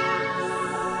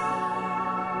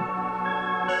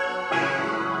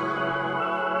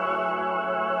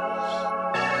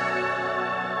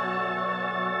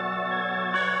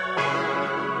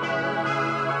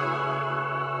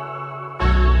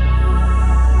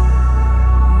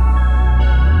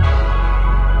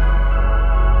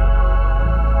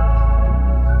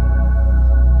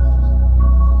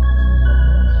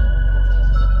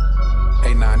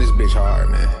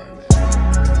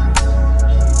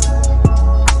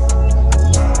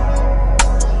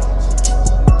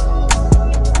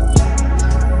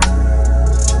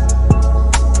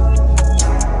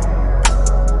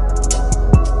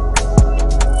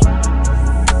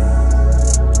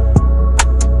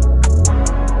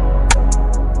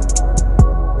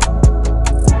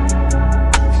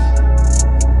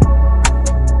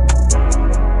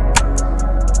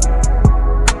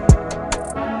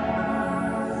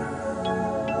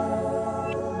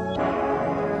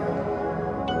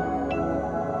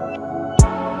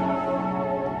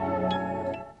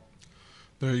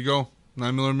 There you go.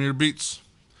 9mm Beats.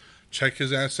 Check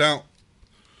his ass out.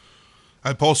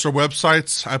 I post our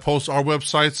websites. I post our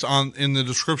websites in the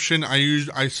description.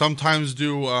 I sometimes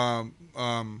do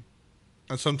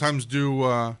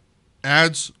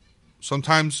ads.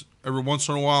 Sometimes every once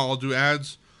in a while I'll do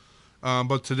ads.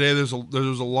 But today there's a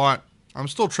lot. I'm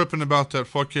still tripping about that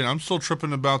fucking. I'm still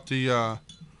tripping about the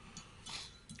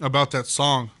about that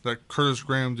song that Curtis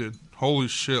Graham did. Holy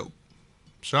shit!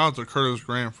 Shout out to Curtis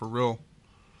Graham for real.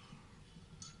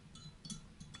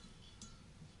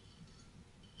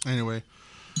 Anyway,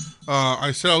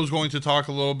 I said I was going to talk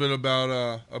a little bit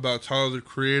about Tyler the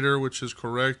Creator, which is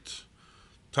correct.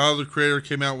 Tyler the Creator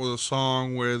came out with a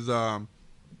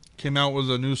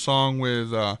new song with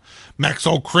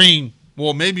Maxo Cream.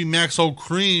 Well, maybe Maxo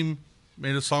Cream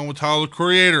made a song with Tyler the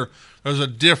Creator. There's a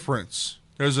difference.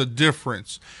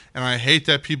 And I hate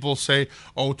that people say,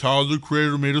 "Oh, Tyler the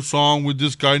Creator made a song with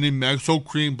this guy named Maxo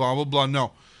Cream." Blah blah blah.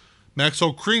 No,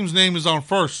 Maxo Cream's name is on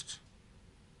first.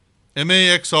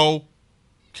 MAXOKREAM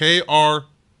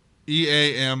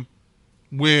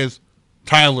with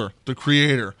Tyler, the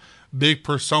Creator, big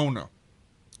persona.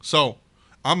 So,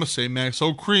 I'm going to say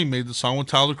Maxo Cream made the song with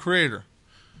Tyler, the Creator.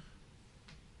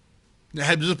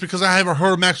 Just because I haven't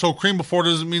heard of Maxo Cream before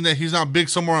doesn't mean that he's not big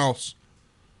somewhere else.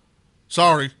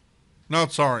 Sorry.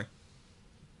 Not sorry.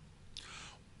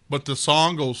 But the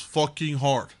song goes fucking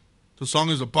hard. The song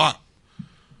is a bop.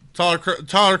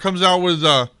 Tyler comes out with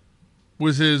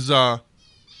his other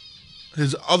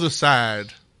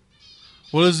side.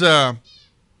 What is I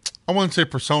wouldn't say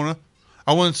persona.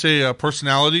 I wouldn't say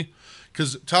personality,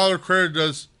 because Tyler Creator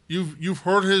does. You've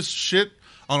heard his shit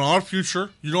on Our Future.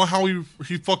 You know how he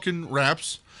fucking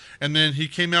raps, and then he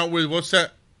came out with what's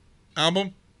that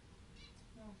album?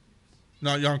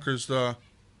 Not Yonkers. The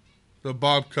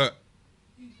Bob Cut.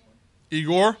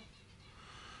 Igor.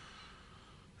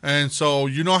 And so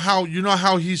you know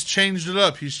how he's changed it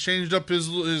up. He's changed up his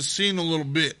scene a little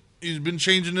bit. He's been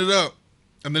changing it up.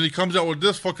 And then he comes out with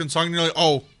this fucking song and you're like,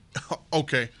 "Oh,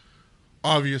 okay.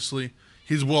 Obviously,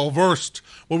 he's well versed."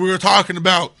 What we were talking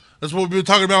about. That's what we've been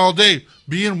talking about all day.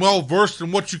 Being well versed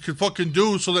in what you can fucking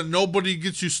do so that nobody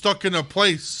gets you stuck in a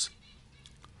place.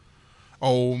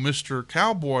 Oh, Mr.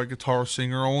 Cowboy guitar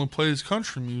singer only plays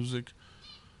country music.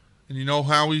 And you know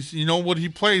what he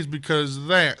plays because of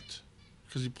that.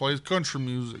 Because he plays country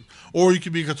music. Or you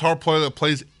could be a guitar player that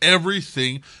plays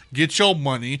everything, get your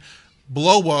money,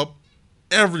 blow up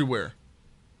everywhere.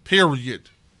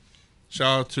 Period.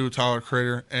 Shout out to Tyler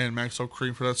Creator and Maxo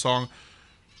Cream for that song.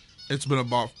 It's been a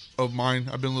bop of mine.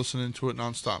 I've been listening to it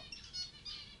nonstop.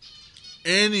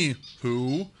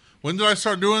 Anywho, when did I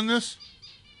start doing this?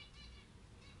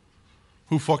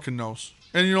 Who fucking knows?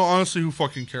 And honestly, who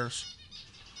fucking cares?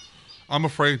 I'm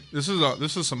afraid this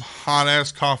is some hot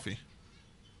ass coffee.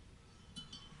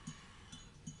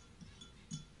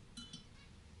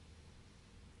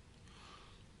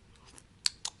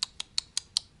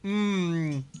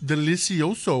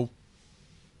 Delicioso.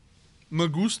 Me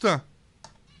gusta.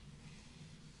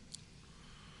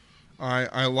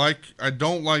 I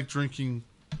don't like drinking,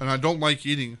 and I don't like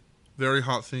eating very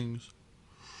hot things.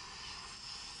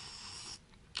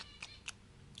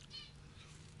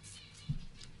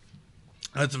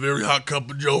 That's a very hot cup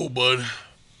of Joe, bud.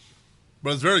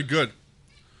 But it's very good.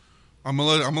 I'm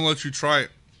gonna let you try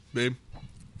it, babe.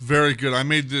 Very good. I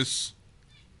made this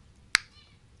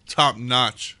top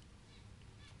notch.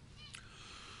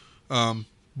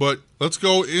 But let's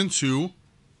go into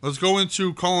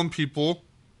calling people.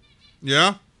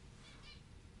 Yeah?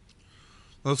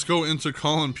 Let's go into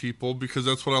calling people, because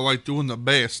that's what I like doing the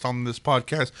best on this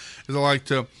podcast. Is I like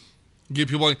to get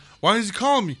people like, "Why is he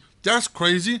calling me? That's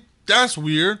crazy. That's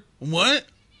weird. What?"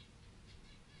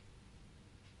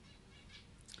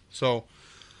 So,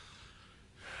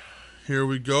 here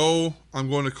we go. I'm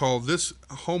going to call this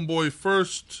homeboy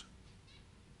first.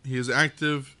 He is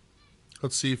active.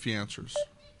 Let's see if he answers.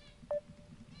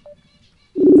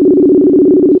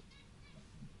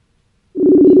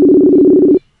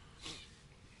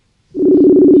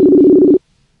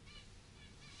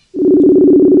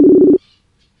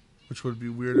 Which would be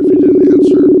weird if he didn't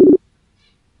answer,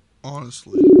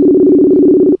 honestly.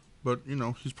 But,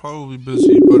 he's probably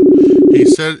busy. But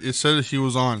it said he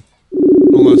was on,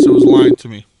 unless it was lying to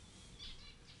me.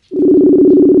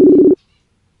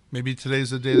 Maybe today's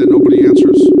the day that nobody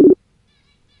answers.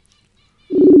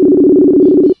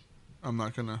 I'm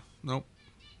not gonna. Nope.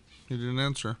 He didn't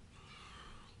answer.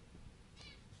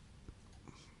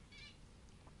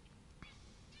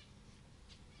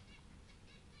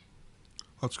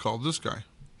 Let's call this guy.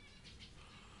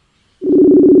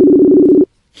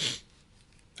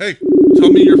 Hey,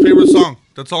 tell me your favorite song.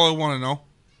 That's all I want to know.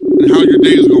 And how your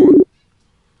day is going.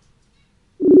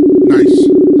 Nice.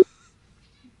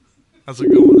 That's a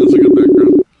good one. That's a good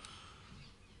background.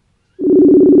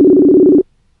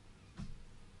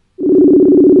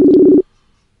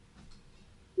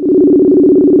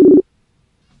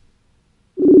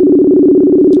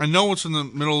 I know it's in the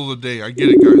middle of the day. I get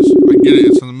it, guys. I get it.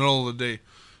 It's in the middle of the day.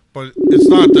 But it's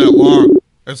not that long.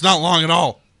 It's not long at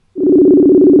all.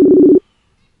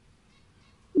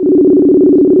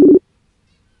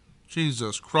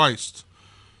 Jesus Christ.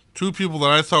 2 people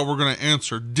that I thought were going to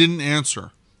answer didn't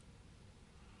answer.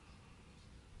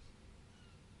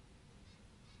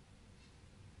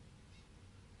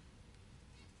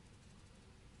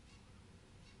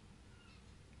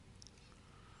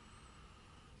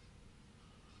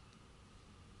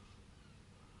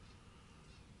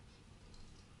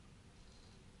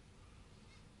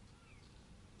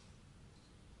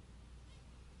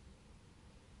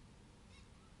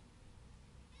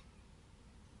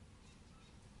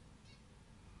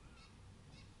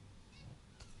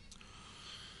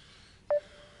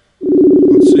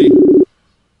 Let's see.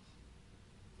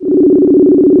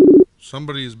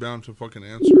 Somebody is bound to fucking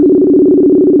answer.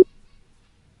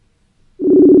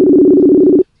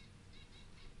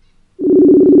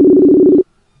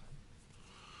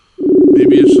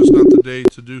 Maybe it's just not the day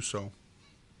to do so.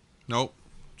 Nope.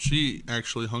 She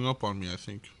actually hung up on me, I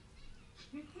think.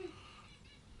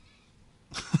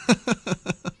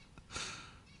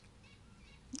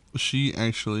 She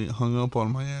actually hung up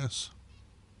on my ass.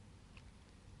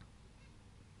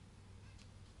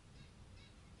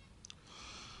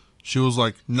 She was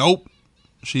like, nope.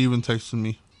 She even texted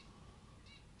me.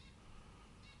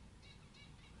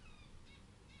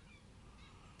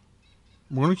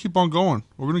 We're going to keep on going.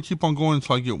 We're going to keep on going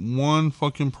until I get one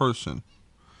fucking person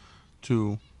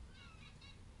to...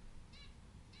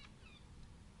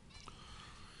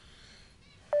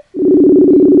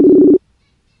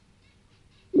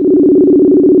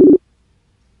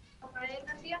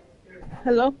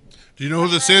 Hello? Do you know who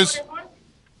this is?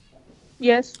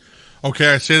 Yes.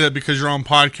 Okay, I say that because you're on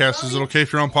podcast. Is it okay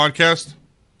if you're on podcast?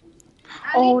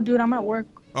 Oh, dude, I'm at work.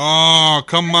 Oh,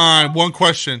 come on. One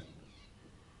question.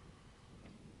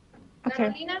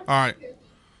 Okay. All right.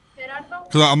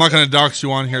 Because I'm not going to dox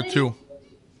you on here, too.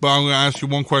 But I'm going to ask you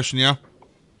one question, yeah?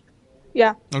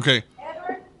 Yeah. Okay.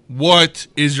 What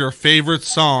is your favorite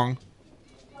song?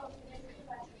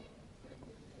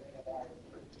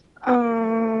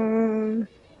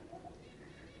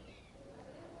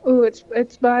 Ooh,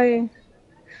 it's by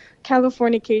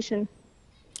Californication.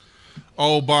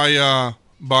 Oh, by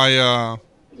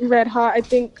Red Hot, I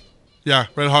think. yeah,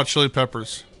 Red Hot Chili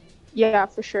Peppers. Yeah,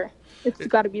 for sure. It's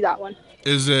got to be that one.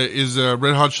 Is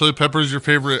Red Hot Chili Peppers your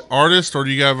favorite artist, or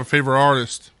do you have a favorite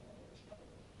artist?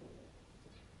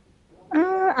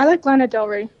 I like Lana Del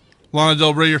Rey. Lana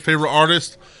Del Rey, your favorite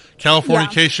artist.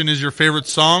 Californication is your favorite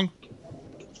song.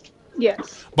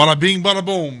 Yes. Bada bing, bada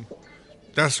boom.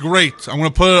 That's great. I'm gonna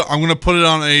put it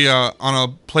on a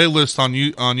playlist on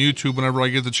YouTube whenever I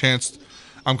get the chance.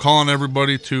 I'm calling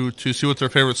everybody to see what their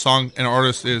favorite song and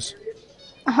artist is.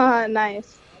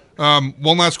 Nice.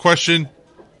 One last question.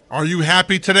 Are you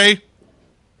happy today?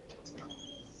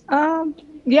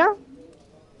 Yeah.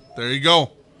 There you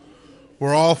go.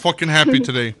 We're all fucking happy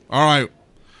today. All right.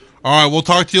 We'll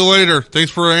talk to you later.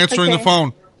 Thanks for answering the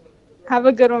phone. Have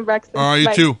a good one, Braxton. All right, you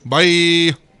Bye. too.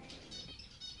 Bye.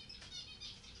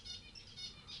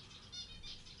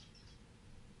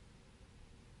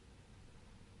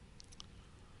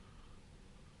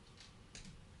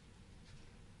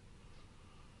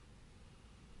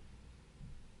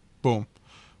 Boom.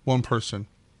 One person.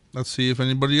 Let's see if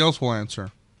anybody else will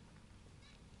answer.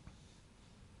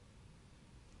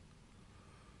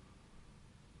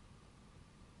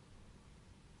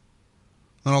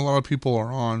 Not a lot of people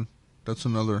are on. That's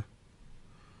another.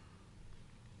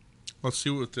 Let's see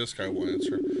what this guy will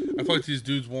answer. I feel like these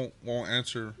dudes won't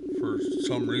answer for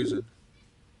some reason.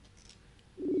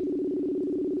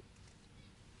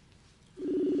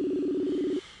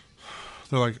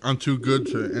 They're like, I'm too good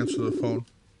to answer the phone.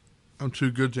 I'm too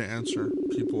good to answer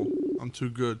people. I'm too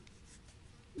good.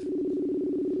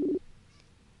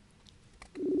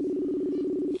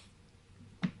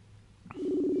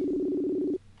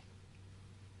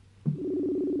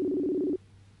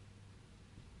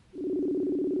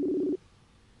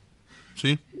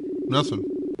 See?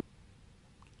 Nothing.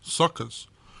 Suckers.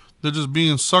 They're just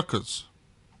being suckers.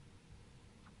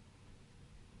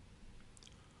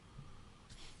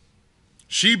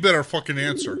 She better fucking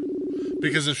answer.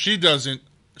 Because if she doesn't,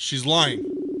 she's lying.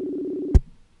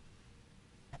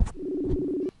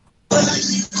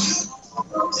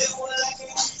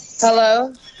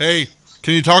 Hello? Hey,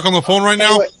 can you talk on the phone right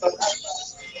now?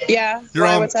 Yeah. You're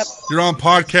Why, on, what's up? You're on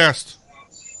podcast.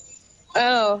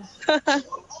 Oh,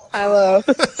 hello.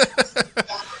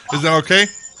 Is that okay?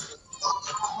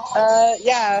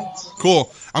 Yeah.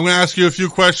 Cool. I'm going to ask you a few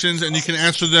questions, and you can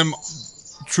answer them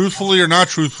truthfully or not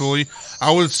truthfully.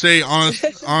 I would say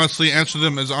honestly answer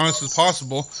them as honest as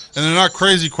possible. And they're not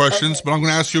crazy questions, Okay. but I'm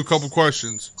going to ask you a couple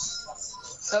questions.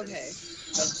 Okay.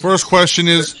 First question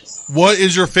is, what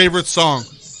is your favorite song?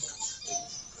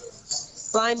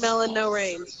 Blind melon, no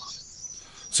rain.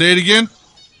 Say it again.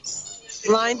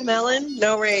 Blind melon,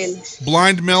 no rain.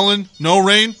 Blind Melon, No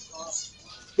Rain.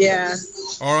 Yeah.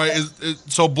 All right.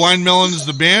 So Blind Melon is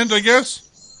the band, I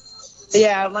guess?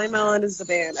 Yeah, Blind melon is the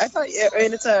band. I thought. I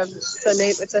mean, it's a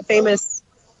name. It's a famous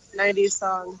 '90s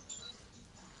song.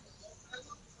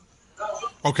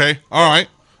 Okay. All right.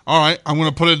 I'm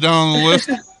gonna put it down on the list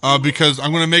because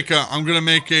I'm gonna make a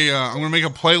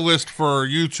playlist for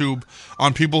YouTube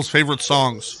on people's favorite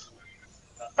songs.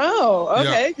 Oh,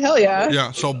 okay. Hell yeah.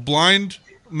 Yeah. So Blind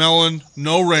Melon,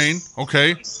 No Rain.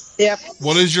 Okay. Yep.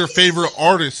 What is your favorite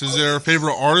artist? Is there a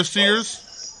favorite artist of yours?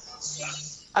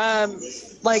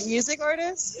 Like music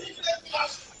artists?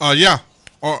 Yeah.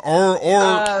 Or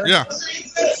yeah.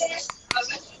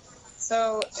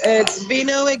 So it's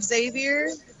Vino Xavier.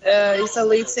 He's the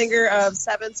lead singer of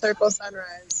Seven Circle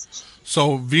Sunrise.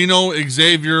 So Vino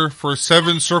Xavier for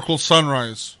Seven Circle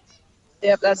Sunrise.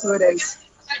 Yep, that's who it is.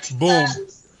 Boom.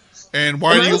 And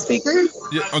why Am do I you? a speaker?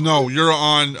 Yeah, oh, no, you're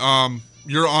on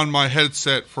my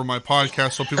headset for my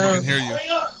podcast, so people can hear you.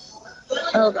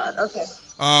 Oh God. Okay.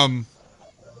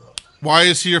 Why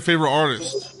is he your favorite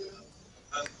artist?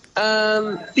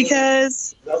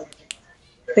 Because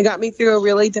he got me through a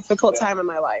really difficult time in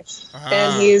my life,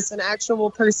 and he's an actual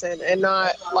person and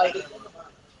not like,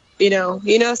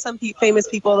 some famous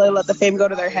people, they let the fame go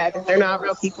to their head. They're not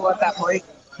real people at that point.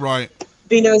 Right.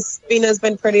 Vino's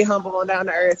been pretty humble and down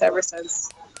to earth ever since.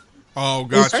 Oh,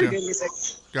 He started gotcha. doing music.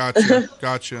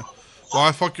 Gotcha. Well,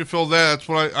 I fucking feel that. That's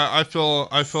what I feel.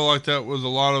 I feel like that was a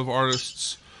lot of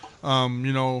artists. Mac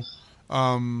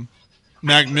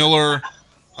Miller.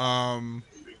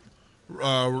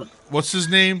 What's his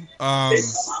name?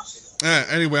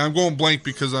 Anyway, I'm going blank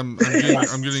because I'm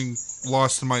getting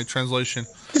lost in my translation.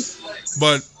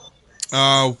 But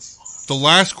the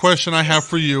last question I have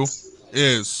for you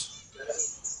is,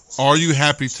 are you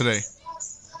happy today?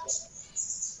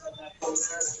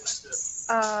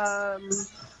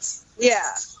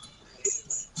 Yeah.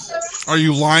 Are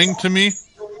you lying to me?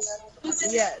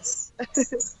 Yes.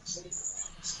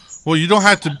 Well, you don't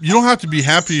have to be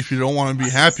happy if you don't want to be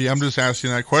happy. I'm just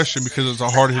asking that question because it's a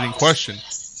hard-hitting question.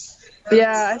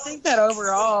 Yeah, I think that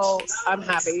overall, I'm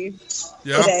happy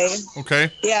today.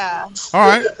 Okay. Yeah. All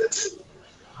right.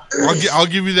 I'll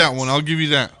give you that one. I'll give you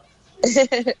that.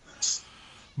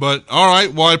 But all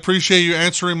right. Well, I appreciate you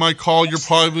answering my call. You're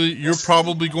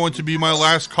probably going to be my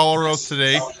last caller of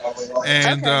today,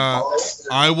 and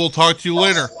I will talk to you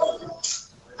later.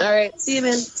 All right. See you,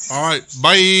 man. All right.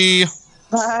 Bye.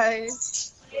 Bye.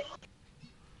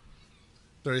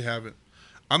 There you have it.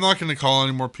 I'm not going to call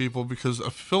any more people because I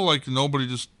feel like nobody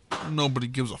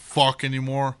gives a fuck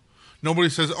anymore. Nobody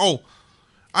says, "Oh,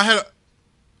 I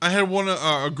had one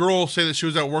a girl say that she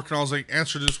was at work and I was like,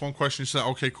 answer this one question." She said,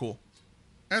 "Okay, cool."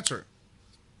 Answer it.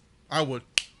 I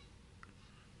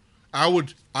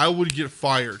would get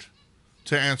fired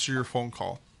to answer your phone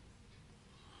call.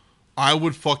 I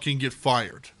would fucking get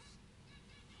fired.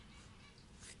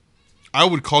 I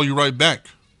would call you right back,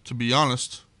 to be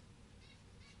honest.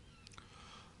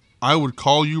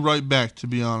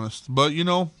 But,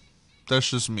 that's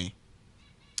just me.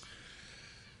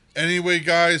 Anyway,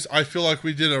 guys, I feel like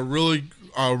we did a really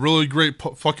great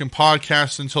fucking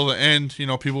podcast until the end.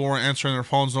 People weren't answering their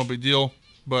phones, no big deal.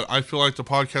 But I feel like the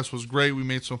podcast was great. We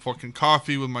made some fucking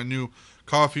coffee with my new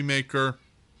coffee maker.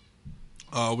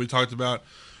 We talked about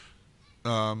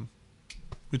Kanye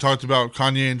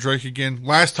and Drake again.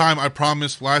 Last time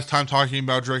talking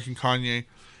about Drake and Kanye.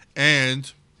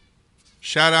 And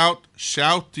shout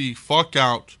the fuck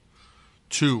out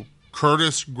to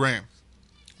Curtis Graham.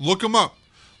 Look him up.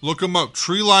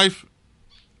 Tree Life,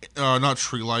 not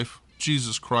Tree Life.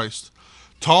 Jesus Christ.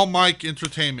 Tall Mic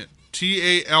Entertainment.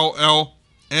 TALLMICENT.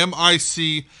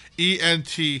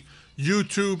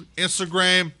 YouTube,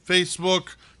 Instagram,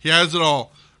 Facebook. He has it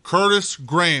all. Curtis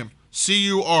Graham.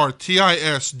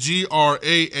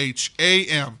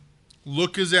 CURTISGRAHAM.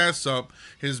 Look his ass up.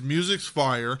 His music's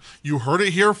fire. You heard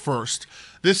it here first.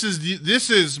 This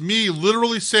is me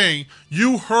literally saying,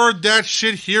 you heard that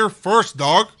shit here first,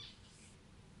 dog.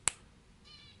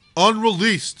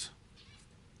 Unreleased.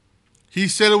 He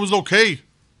said it was okay.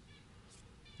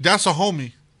 That's a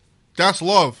homie. That's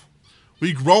love.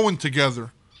 We growing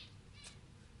together.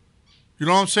 You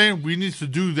know what I'm saying? We need to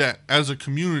do that as a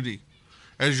community,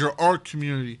 as your art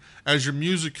community, as your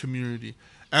music community,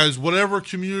 as whatever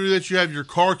community that you have, your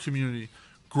car community.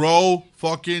 Grow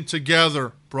fucking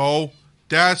together, bro.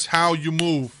 That's how you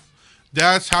move.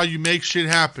 That's how you make shit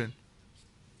happen.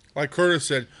 Like Curtis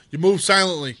said, you move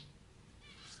silently.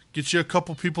 Get you a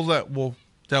couple people that will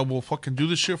fucking do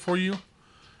this shit for you,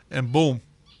 and boom,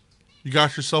 you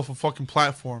got yourself a fucking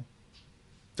platform.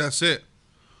 That's it.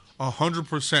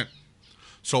 100%.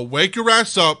 So wake your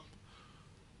ass up.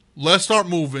 Let's start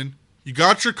moving. You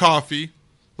got your coffee.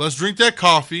 Let's drink that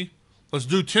coffee. Let's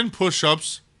do 10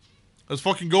 push-ups. Let's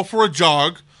fucking go for a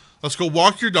jog. Let's go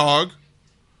walk your dog.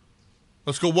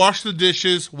 Let's go wash the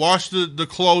dishes. Wash the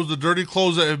clothes, the dirty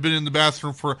clothes that have been in the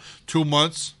bathroom for 2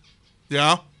 months.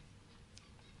 Yeah?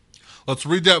 Let's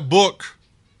read that book.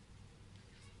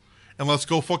 And let's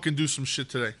go fucking do some shit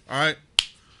today. Alright?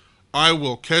 I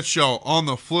will catch y'all on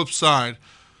the flip side.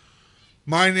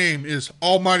 My name is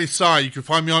Almighty Sai. You can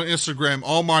find me on Instagram,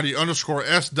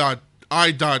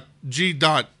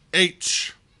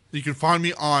 almighty_s.i.g.h. You can find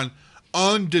me on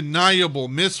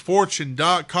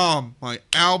undeniablemisfortune.com. My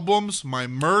albums, my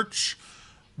merch,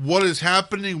 what is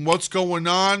happening, what's going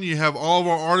on. You have all of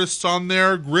our artists on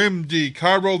there. Grim D,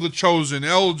 Cairo the Chosen,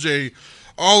 LJ,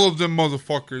 all of them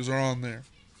motherfuckers are on there.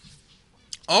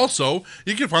 Also,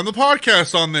 you can find the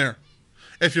podcast on there.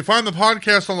 If you find the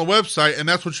podcast on the website, and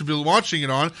that's what you've been watching it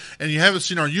on, and you haven't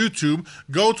seen our YouTube,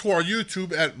 go to our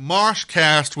YouTube at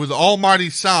Moshcast with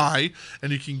Almighty Sai,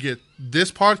 and you can get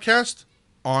this podcast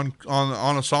on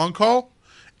a song call,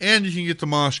 and you can get the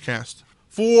Moshcast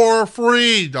for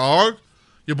free, dog.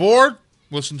 You bored?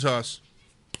 Listen to us.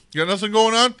 You got nothing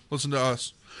going on? Listen to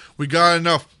us. We got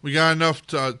enough. We got enough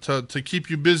to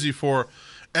keep you busy for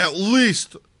at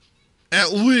least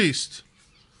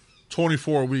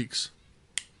 24 weeks.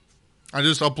 I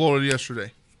just uploaded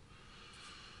yesterday.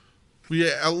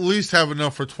 We at least have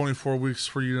enough for 24 weeks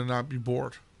for you to not be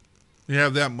bored. You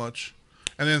have that much.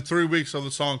 And then 3 weeks of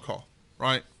the song call,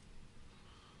 right?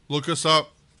 Look us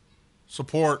up.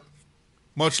 Support.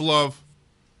 Much love.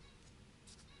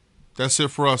 That's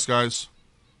it for us, guys.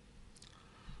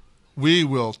 We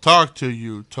will talk to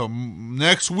you till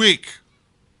next week.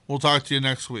 We'll talk to you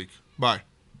next week. Bye.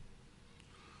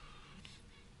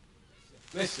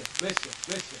 Listen.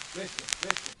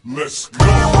 Let's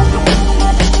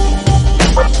go.